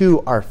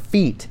unto our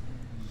feet,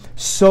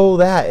 so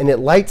that, and it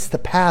lights the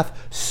path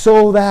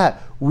so that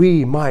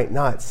we might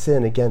not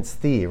sin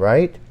against thee,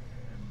 right?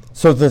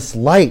 So this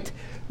light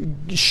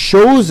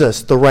shows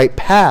us the right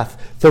path,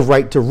 the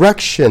right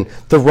direction,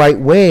 the right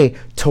way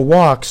to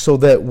walk so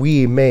that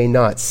we may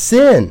not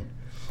sin.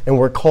 And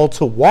we're called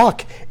to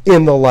walk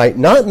in the light,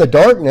 not in the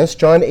darkness.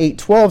 John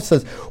 8:12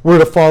 says we're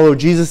to follow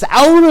Jesus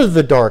out of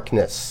the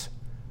darkness.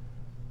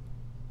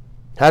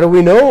 How do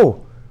we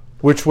know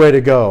which way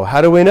to go?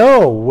 How do we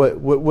know what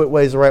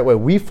way is the right way?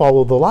 We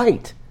follow the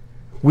light.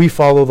 We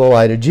follow the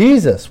light of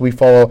Jesus. We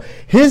follow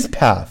his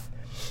path.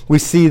 We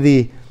see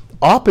the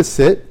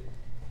opposite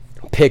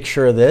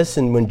picture of this,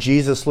 and when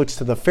Jesus looks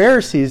to the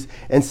Pharisees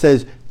and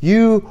says,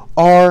 you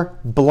are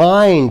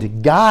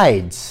blind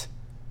guides.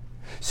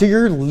 So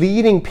you're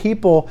leading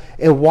people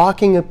and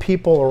walking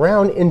people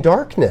around in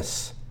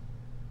darkness.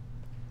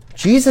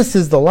 Jesus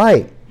is the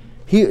light.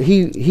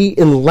 He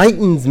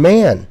enlightens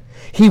man.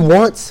 He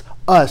wants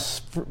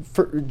us,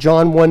 for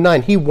John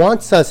 1:9, he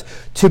wants us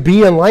to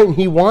be enlightened.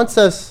 He wants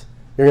us,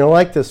 you're going to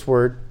like this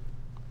word,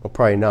 well,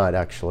 probably not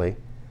actually.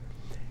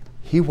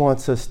 He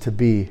wants us to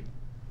be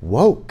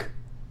woke.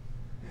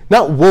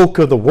 Not woke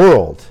of the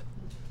world.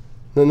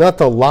 Not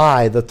the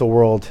lie that the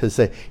world has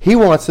said. He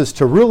wants us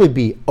to really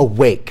be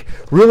awake,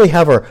 really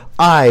have our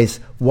eyes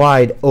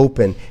wide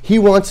open. He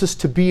wants us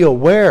to be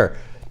aware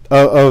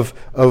of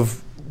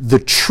the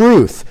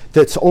truth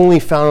that's only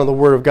found in the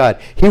Word of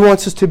God. He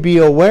wants us to be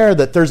aware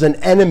that there's an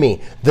enemy,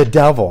 the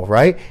devil,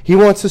 right? He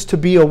wants us to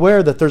be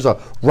aware that there's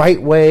a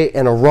right way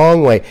and a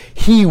wrong way.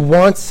 He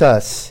wants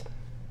us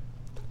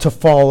to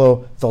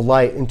follow the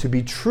light and to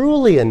be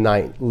truly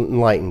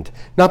enlightened,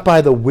 not by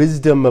the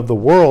wisdom of the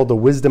world, the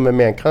wisdom of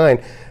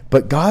mankind,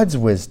 but God's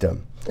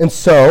wisdom. And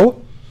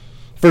so,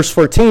 verse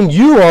 14,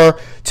 you are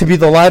to be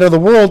the light of the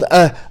world.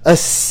 A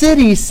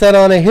city set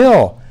on a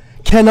hill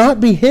cannot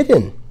be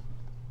hidden.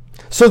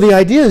 So the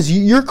idea is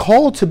you're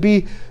called to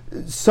be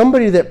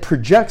somebody that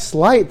projects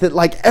light that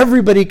like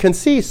everybody can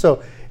see.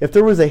 So if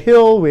there was a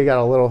hill, we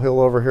got a little hill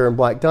over here in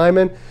Black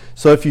Diamond.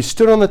 So if you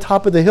stood on the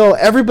top of the hill,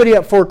 everybody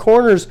at Four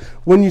Corners,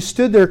 when you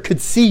stood there,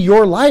 could see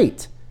your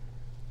light.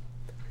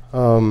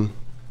 John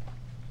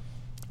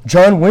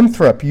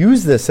Winthrop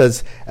used this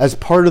as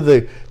part of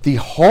the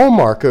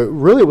hallmark.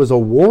 Really, it was a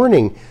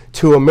warning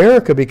to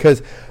America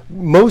because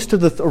most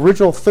of the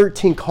original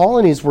 13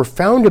 colonies were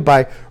founded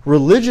by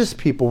religious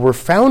people, were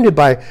founded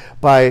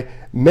by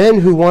men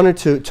who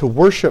wanted to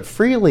worship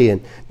freely.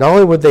 And not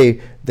only would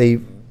they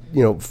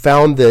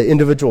found the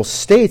individual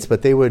states,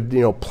 but they would,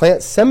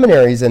 plant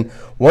seminaries. And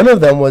one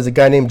of them was a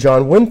guy named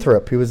John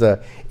Winthrop. He was an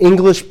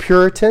English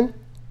Puritan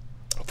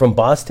from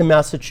Boston,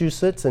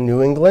 Massachusetts, in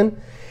New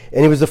England.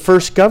 And he was the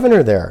first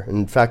governor there.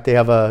 In fact, they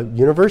have a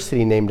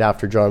university named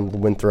after John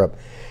Winthrop.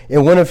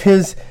 And one of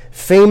his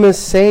famous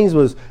sayings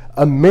was,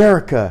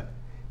 America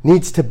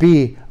needs to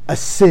be a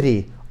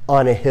city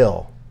on a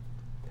hill.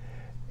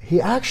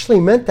 He actually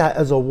meant that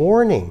as a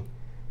warning,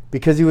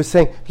 because he was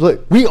saying,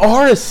 look, we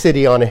are a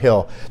city on a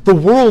hill. The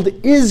world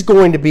is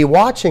going to be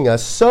watching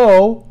us,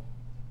 so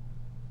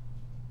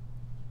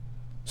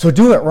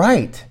do it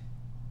right.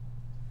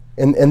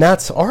 And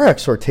that's our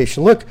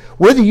exhortation. Look,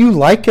 whether you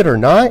like it or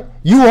not,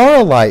 you are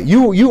a light.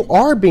 You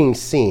are being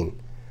seen.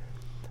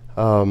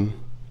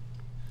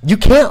 You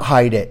can't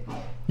hide it.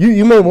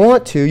 You may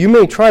want to. You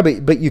may try,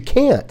 but you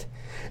can't.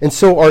 And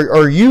so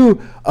are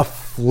you a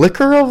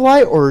flicker of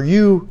light, or are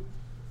you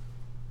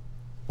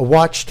a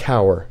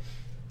watchtower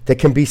that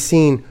can be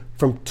seen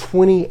from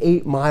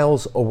 28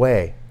 miles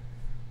away.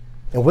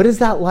 And what does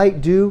that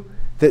light do?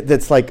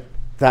 That's like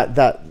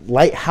that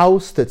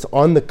lighthouse that's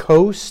on the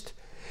coast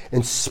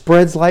and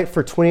spreads light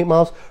for 28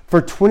 miles.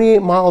 For 28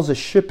 miles, a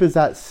ship is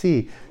at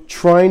sea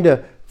trying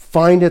to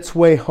find its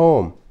way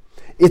home.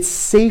 Its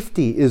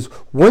safety is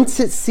once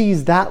it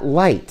sees that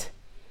light,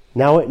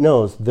 now it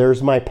knows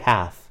there's my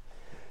path.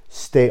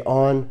 Stay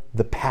on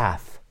the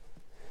path.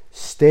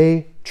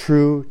 Stay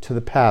true to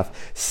the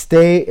path.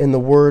 Stay in the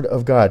Word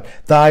of God.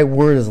 Thy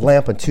word is a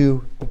lamp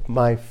unto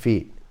my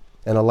feet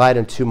and a light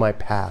unto my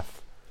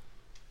path.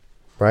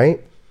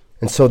 Right?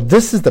 And so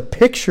this is the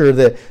picture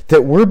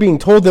that we're being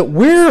told that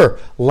we're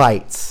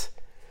lights.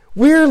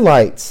 We're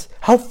lights.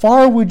 How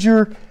far would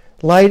your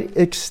light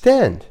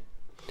extend?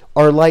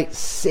 Our light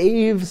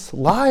saves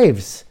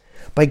lives.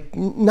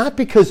 Not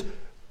because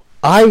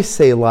I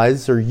save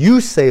lives or you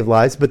save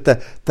lives, but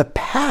the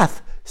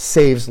path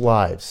saves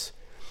lives.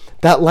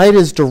 That light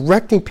is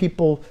directing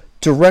people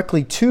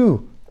directly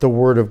to the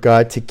Word of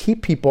God to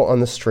keep people on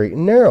the straight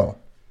and narrow.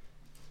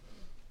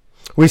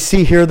 We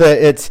see here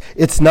that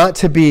it's not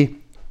to be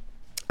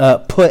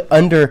put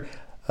under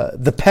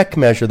the peck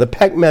measure. The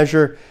peck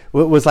measure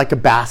was like a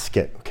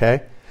basket,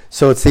 okay?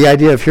 So it's the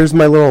idea of here's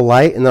my little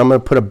light, and then I'm going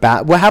to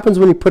put what happens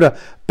when you put a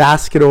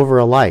basket over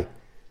a light?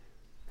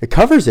 It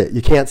covers it.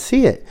 You can't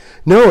see it.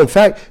 No, in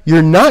fact,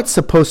 you're not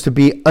supposed to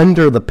be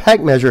under the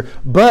peck measure,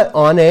 but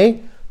on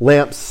a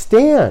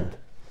lampstand.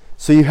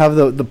 So you have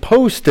the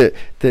post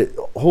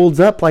that holds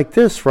up like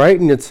this, right?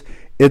 And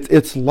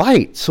it's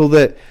light so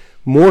that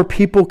more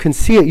people can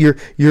see it.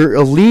 You're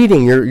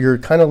leading. You're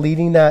kind of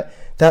leading that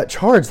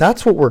charge.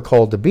 That's what we're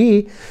called to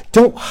be.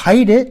 Don't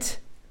hide it.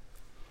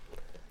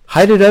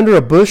 Hide it under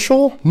a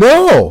bushel?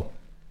 No.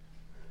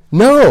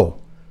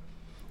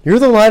 You're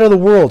the light of the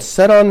world.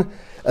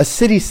 A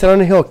city set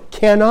on a hill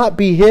cannot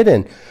be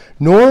hidden.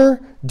 Nor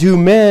do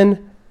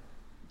men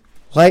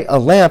light a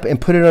lamp and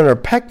put it on a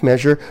peck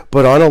measure,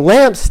 but on a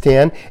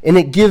lampstand, and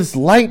it gives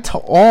light to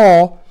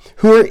all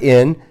who are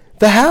in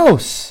the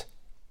house.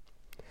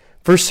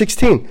 Verse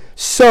 16.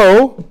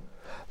 So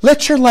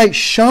let your light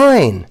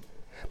shine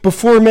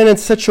before men in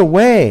such a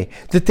way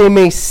that they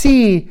may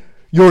see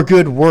your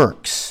good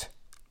works.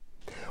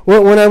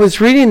 Well, when I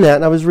was reading that,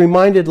 and I was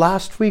reminded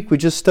last week, we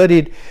just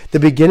studied the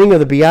beginning of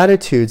the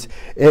Beatitudes,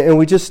 and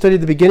we just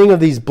studied the beginning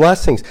of these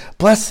blessings.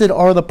 Blessed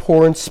are the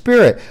poor in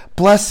spirit.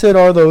 Blessed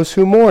are those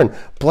who mourn.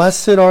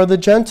 Blessed are the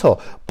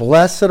gentle.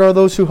 Blessed are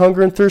those who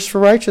hunger and thirst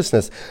for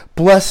righteousness.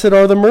 Blessed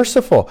are the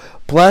merciful.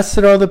 Blessed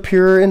are the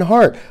pure in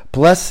heart.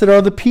 Blessed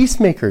are the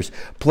peacemakers.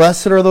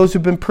 Blessed are those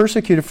who've been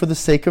persecuted for the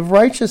sake of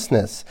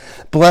righteousness.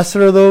 Blessed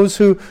are those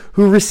who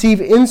receive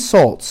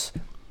insults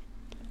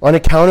on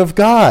account of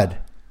God.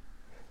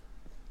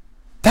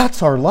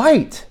 That's our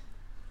light.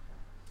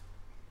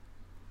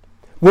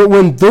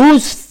 When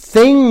those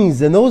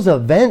things and those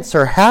events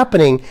are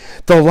happening,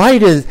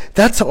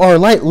 that's our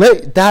light.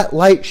 Let that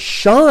light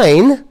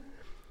shine,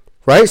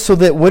 right? So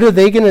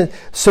that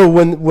so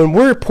when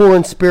we're poor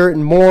in spirit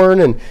and mourn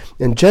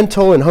and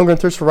gentle and hunger and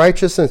thirst for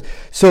righteousness,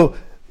 so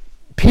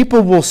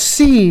people will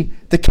see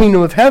the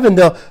kingdom of heaven.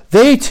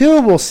 They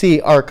too will see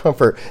our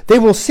comfort. They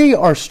will see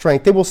our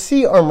strength. They will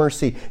see our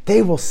mercy.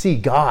 They will see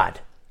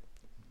God.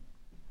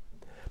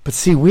 But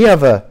see, we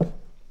have a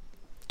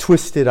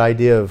twisted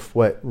idea of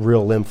what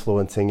real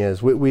influencing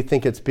is. We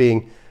think it's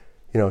being,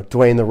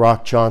 Dwayne "The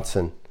Rock"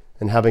 Johnson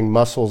and having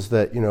muscles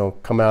that,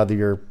 come out of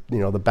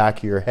the back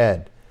of your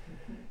head,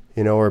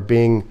 or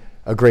being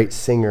a great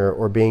singer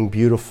or being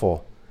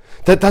beautiful.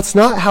 That's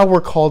not how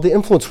we're called to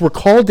influence. We're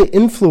called to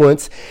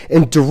influence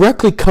and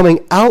directly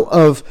coming out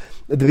of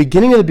the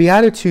beginning of the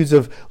Beatitudes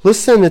of,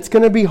 listen, it's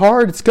going to be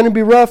hard, it's going to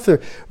be rough,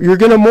 you're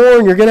going to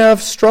mourn, you're going to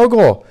have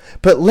struggle,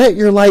 but let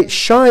your light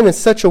shine in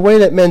such a way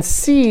that men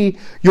see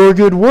your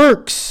good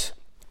works.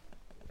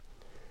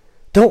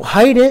 Don't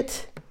hide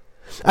it.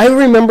 I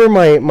remember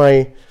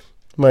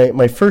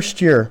my first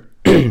year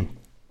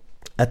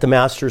at the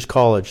Master's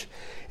College,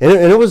 and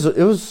it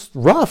was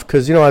rough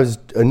because I was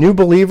a new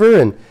believer,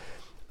 and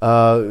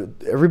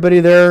everybody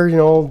there,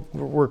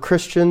 were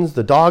Christians.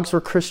 The dogs were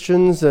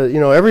Christians.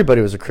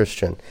 Everybody was a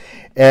Christian,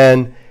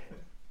 and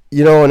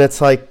and it's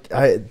like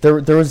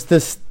there was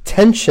this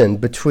tension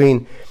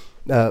between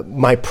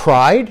my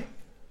pride.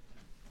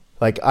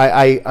 Like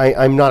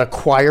I'm not a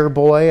choir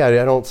boy. I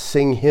don't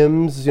sing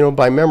hymns,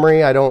 by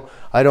memory. I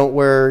don't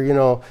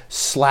wear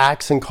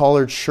slacks and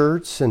collared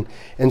shirts, and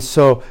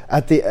so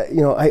at the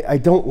I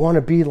don't want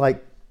to be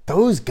like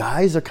those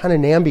guys. Are kind of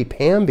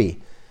namby-pamby.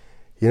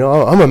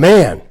 I'm a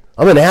man.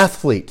 I'm an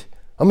athlete.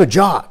 I'm a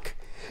jock.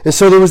 And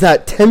so there was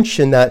that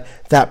tension,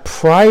 that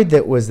pride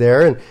that was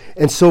there.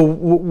 And so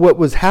what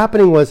was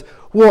happening was,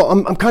 well,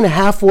 I'm kind of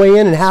halfway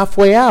in and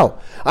halfway out.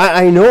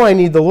 I know I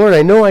need the Lord.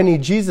 I know I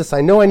need Jesus.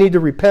 I know I need to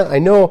repent. I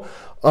know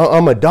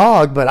I'm a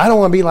dog, but I don't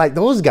want to be like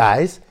those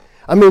guys.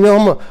 I mean,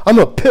 I'm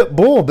a pit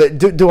bull, but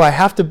do I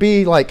have to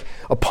be like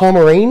a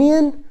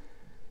Pomeranian?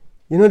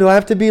 Do I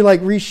have to be like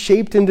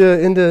reshaped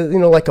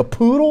into like a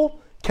poodle?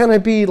 Can I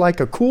be like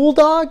a cool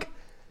dog?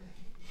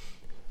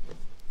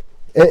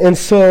 And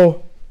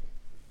so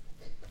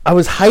I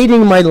was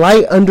hiding my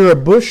light under a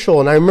bushel,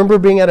 and I remember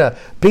being at a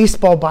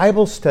baseball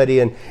Bible study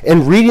and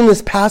reading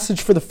this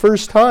passage for the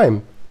first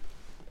time.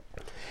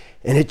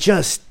 And it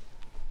just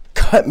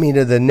cut me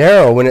to the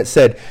marrow when it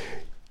said,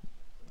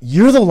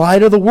 "You're the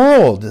light of the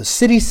world. A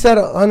city set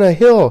on a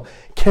hill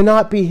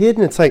cannot be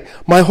hidden." It's like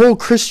my whole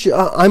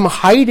I'm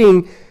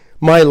hiding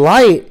my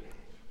light,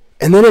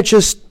 and then it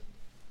just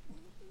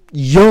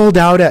yelled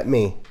out at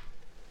me,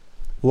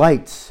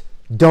 "Lights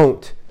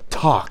don't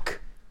talk.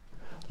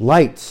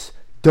 Lights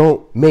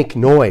don't make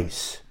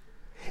noise."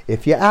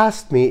 If you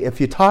asked me, if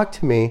you talked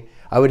to me,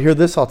 I would hear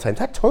this all the time.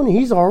 "That Tony,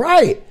 he's all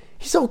right.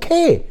 He's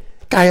okay.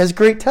 Guy has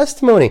great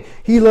testimony.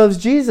 He loves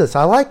Jesus.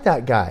 I like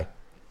that guy."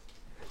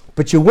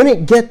 But you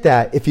wouldn't get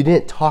that if you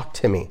didn't talk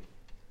to me.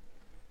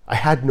 I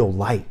had no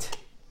light.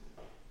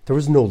 There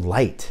was no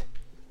light.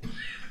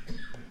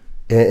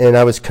 And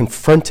I was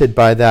confronted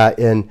by that,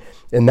 and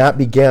that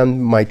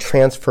began my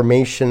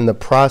transformation, the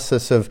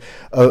process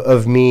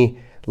of me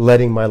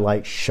letting my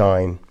light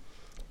shine.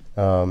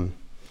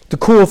 The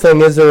cool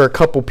thing is there are a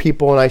couple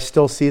people, and I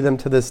still see them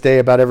to this day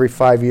about every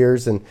 5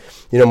 years, and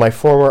my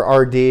former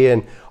RD,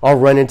 and I'll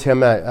run into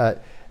him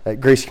at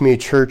Grace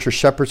Community Church or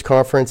Shepherd's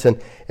Conference,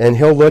 and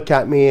he'll look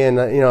at me, and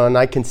and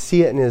I can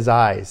see it in his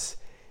eyes.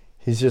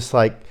 He's just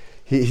like,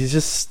 he's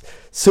just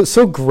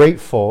so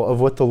grateful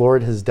of what the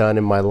Lord has done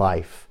in my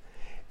life.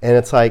 And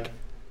it's like,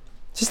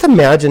 just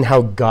imagine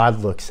how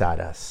God looks at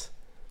us,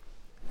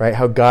 right?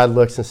 How God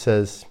looks and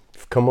says,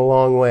 "You've come a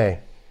long way.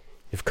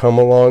 You've come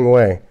a long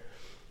way."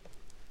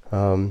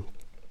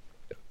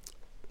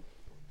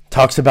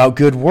 Talks about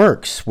good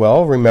works.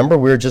 Well, remember,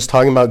 we were just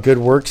talking about good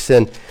works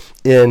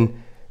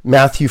in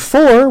Matthew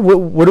 4.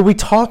 What are we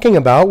talking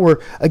about? We're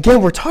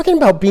talking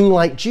about being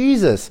like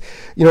Jesus.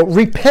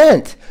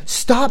 Repent.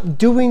 Stop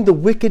doing the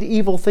wicked,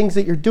 evil things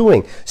that you're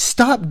doing.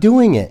 Stop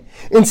doing it.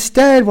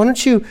 Instead, why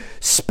don't you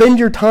spend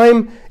your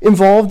time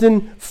involved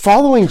in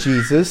following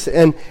Jesus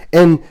and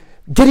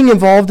getting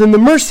involved in the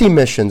mercy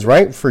missions,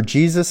 right? For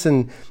Jesus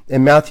in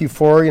Matthew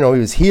 4, he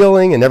was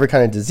healing and every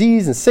kind of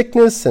disease and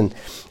sickness and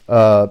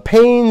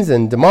pains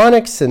and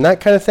demonics and that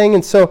kind of thing.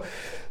 And so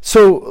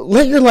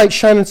let your light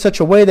shine in such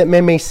a way that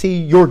men may see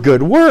your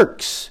good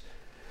works.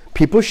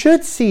 People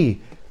should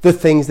see the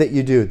things that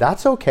you do.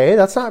 That's okay.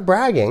 That's not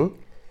bragging.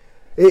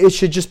 It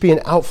should just be an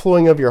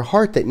outflowing of your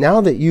heart that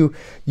now that you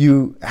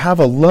have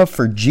a love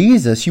for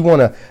Jesus, you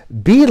want to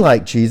be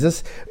like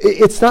Jesus.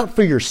 It's not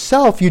for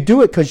yourself. You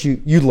do it because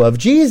you love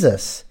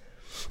Jesus.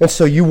 And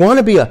so you want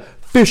to be a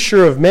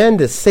fisher of men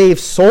to save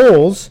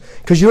souls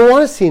because you don't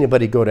want to see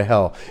anybody go to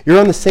hell. You're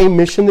on the same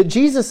mission that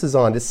Jesus is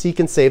on, to seek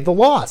and save the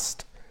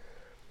lost.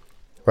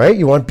 Right?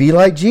 You want to be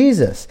like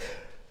Jesus.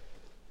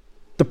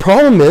 The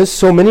problem is,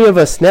 so many of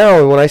us now,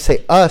 and when I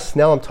say us,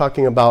 now I'm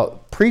talking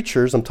about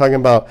preachers, I'm talking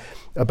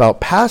about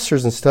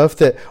pastors and stuff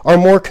that are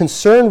more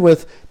concerned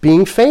with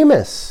being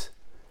famous.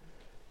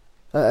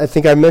 I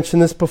think I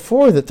mentioned this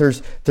before, that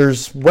there's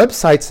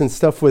websites and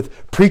stuff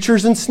with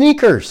preachers and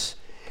sneakers.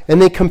 And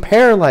they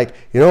compare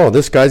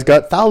this guy's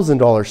got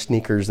 $1,000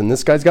 sneakers and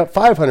this guy's got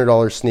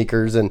 $500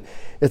 sneakers. And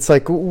it's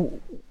like,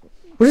 what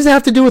does it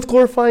have to do with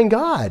glorifying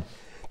God?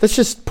 That's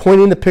just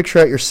pointing the picture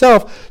at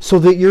yourself so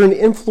that you're an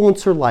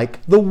influencer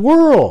like the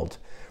world,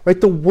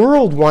 right? The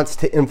world wants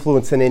to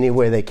influence in any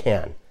way they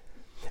can.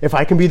 If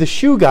I can be the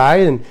shoe guy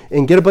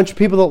and get a bunch of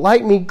people that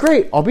like me,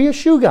 great, I'll be a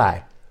shoe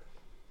guy.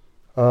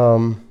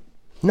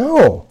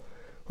 No,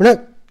 we're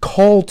not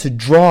called to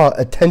draw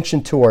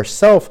attention to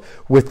ourselves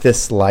with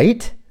this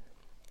light.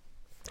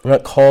 We're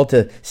not called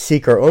to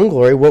seek our own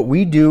glory. What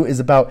we do is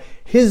about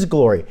His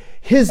glory,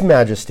 His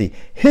majesty,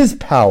 His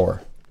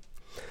power.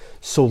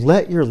 So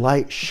let your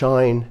light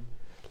shine.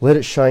 Let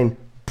it shine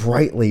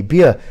brightly.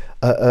 Be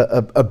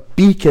a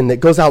beacon that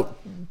goes out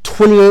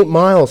 28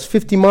 miles,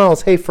 50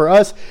 miles. Hey, for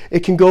us,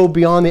 it can go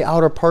beyond the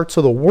outer parts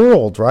of the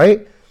world,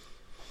 right?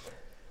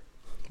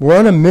 We're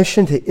on a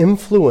mission to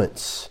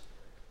influence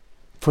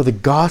for the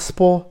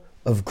gospel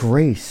of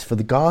grace, for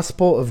the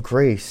gospel of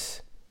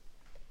grace.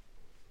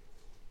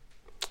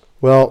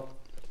 Well,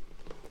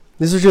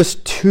 these are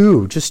just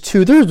two.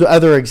 There's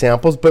other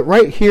examples, but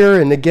right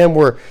here, and again,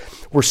 we're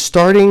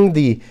starting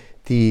the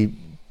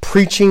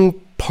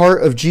preaching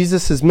part of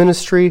Jesus'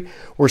 ministry.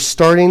 We're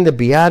starting the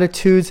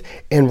Beatitudes,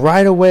 and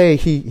right away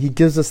he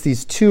gives us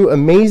these two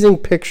amazing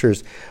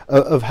pictures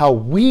of how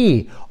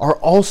we are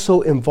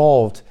also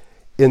involved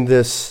in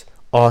this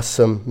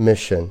awesome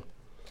mission.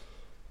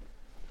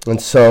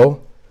 And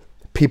so,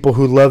 people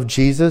who love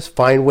Jesus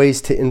find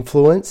ways to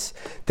influence.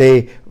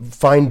 They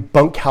find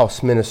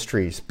bunkhouse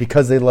ministries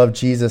because they love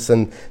Jesus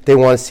and they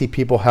want to see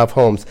people have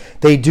homes.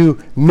 They do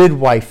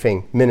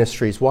midwifing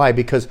ministries. Why?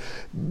 Because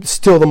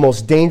still the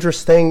most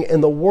dangerous thing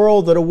in the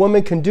world that a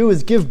woman can do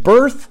is give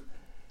birth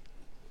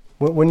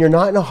when you're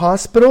not in a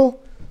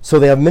hospital. So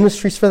they have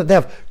ministries for that. They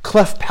have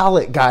cleft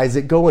palate guys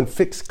that go and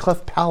fix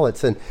cleft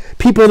palates, and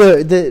people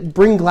that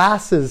bring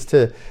glasses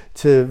to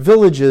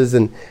villages,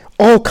 and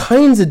all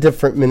kinds of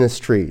different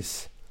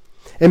ministries.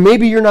 And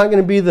maybe you're not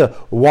going to be the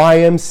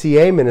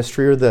YMCA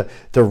ministry or the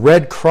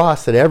Red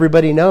Cross that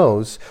everybody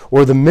knows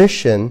or the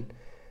mission.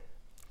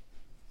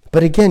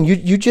 But again,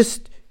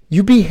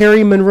 you be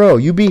Harry Monroe.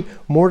 You be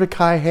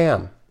Mordecai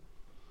Ham.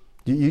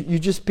 You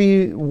just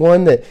be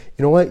one that,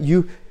 you know what,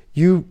 you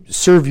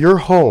serve your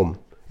home.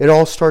 It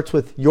all starts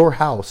with your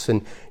house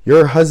and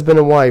your husband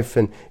and wife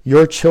and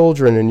your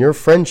children and your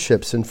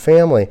friendships and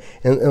family,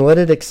 and let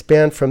it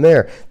expand from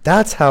there.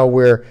 That's how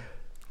we're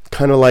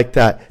kind of like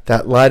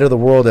that light of the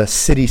world, a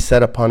city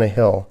set upon a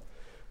hill.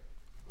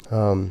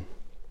 Turn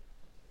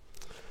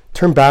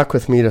back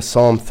with me to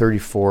Psalm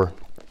 34.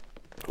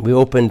 We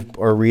opened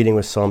our reading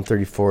with Psalm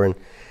 34, and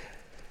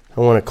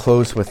I want to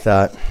close with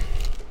that.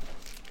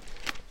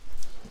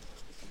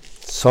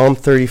 Psalm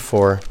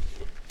 34.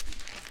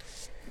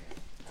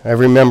 I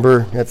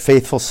remember at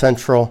Faithful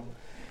Central,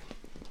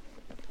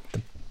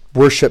 the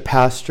worship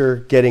pastor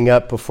getting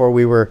up before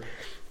we were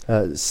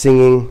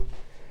singing,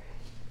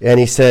 and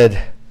he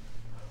said,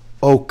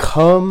 "Oh,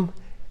 come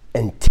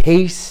and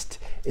taste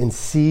and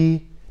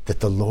see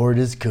that the Lord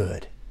is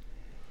good."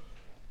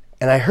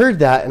 And I heard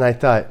that and I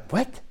thought,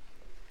 what?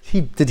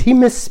 Did he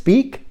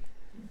misspeak?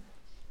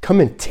 Come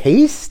and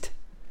taste?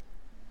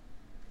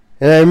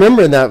 And I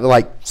remember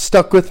that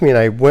stuck with me, and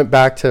I went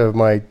back to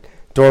my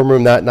dorm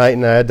room that night,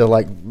 and I had to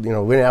we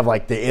didn't have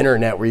the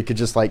internet where you could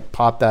just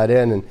pop that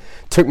in, and it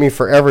took me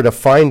forever to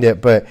find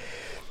it. But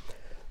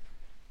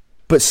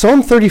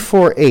Psalm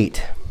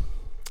 34:8,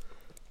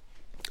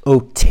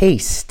 "Oh,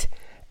 taste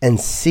and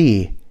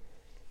see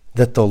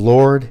that the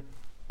Lord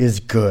is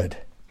good."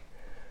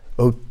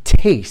 Oh,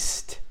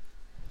 taste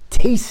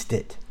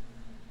it.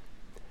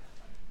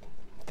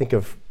 Think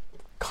of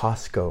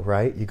Costco,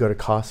 right? You go to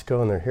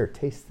Costco and they're here,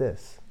 taste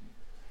this.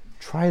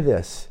 Try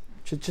this.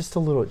 Just a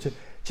little,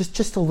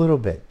 just a little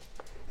bit.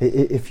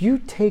 If you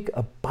take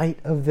a bite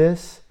of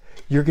this,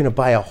 you're going to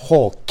buy a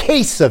whole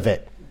case of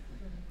it,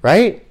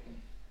 right?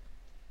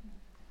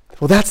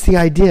 Well, that's the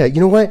idea.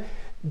 You know what?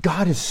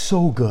 God is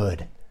so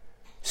good.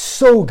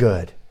 So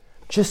good.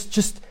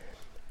 Just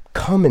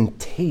come and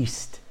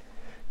taste.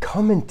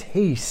 Come and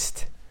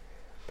taste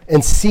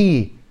and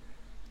see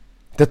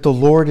that the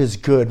Lord is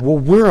good. Well,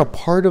 we're a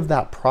part of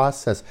that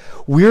process.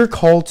 We're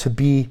called to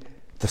be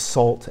the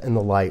salt and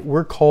the light.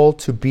 We're called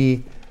to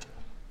be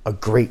a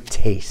great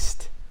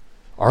taste.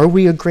 Are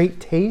we a great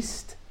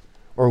taste,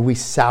 or are we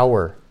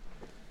sour?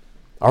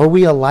 Are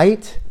we a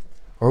light,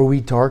 or are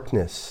we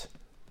darkness?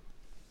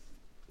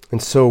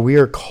 And so we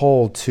are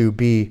called to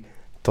be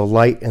the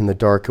light and the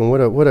dark. And what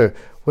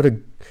a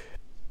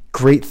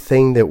great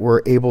thing that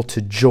we're able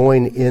to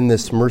join in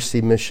this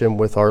mercy mission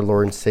with our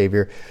Lord and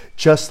Savior,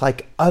 just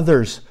like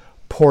others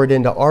poured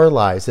into our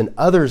lives, and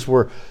others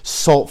were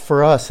salt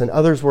for us, and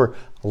others were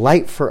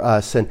light for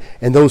us, and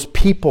those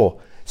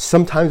people,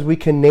 sometimes we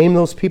can name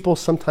those people,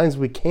 sometimes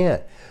we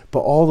can't,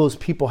 but all those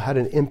people had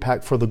an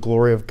impact for the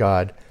glory of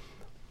God.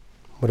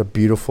 What a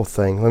beautiful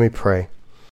thing. Let me pray.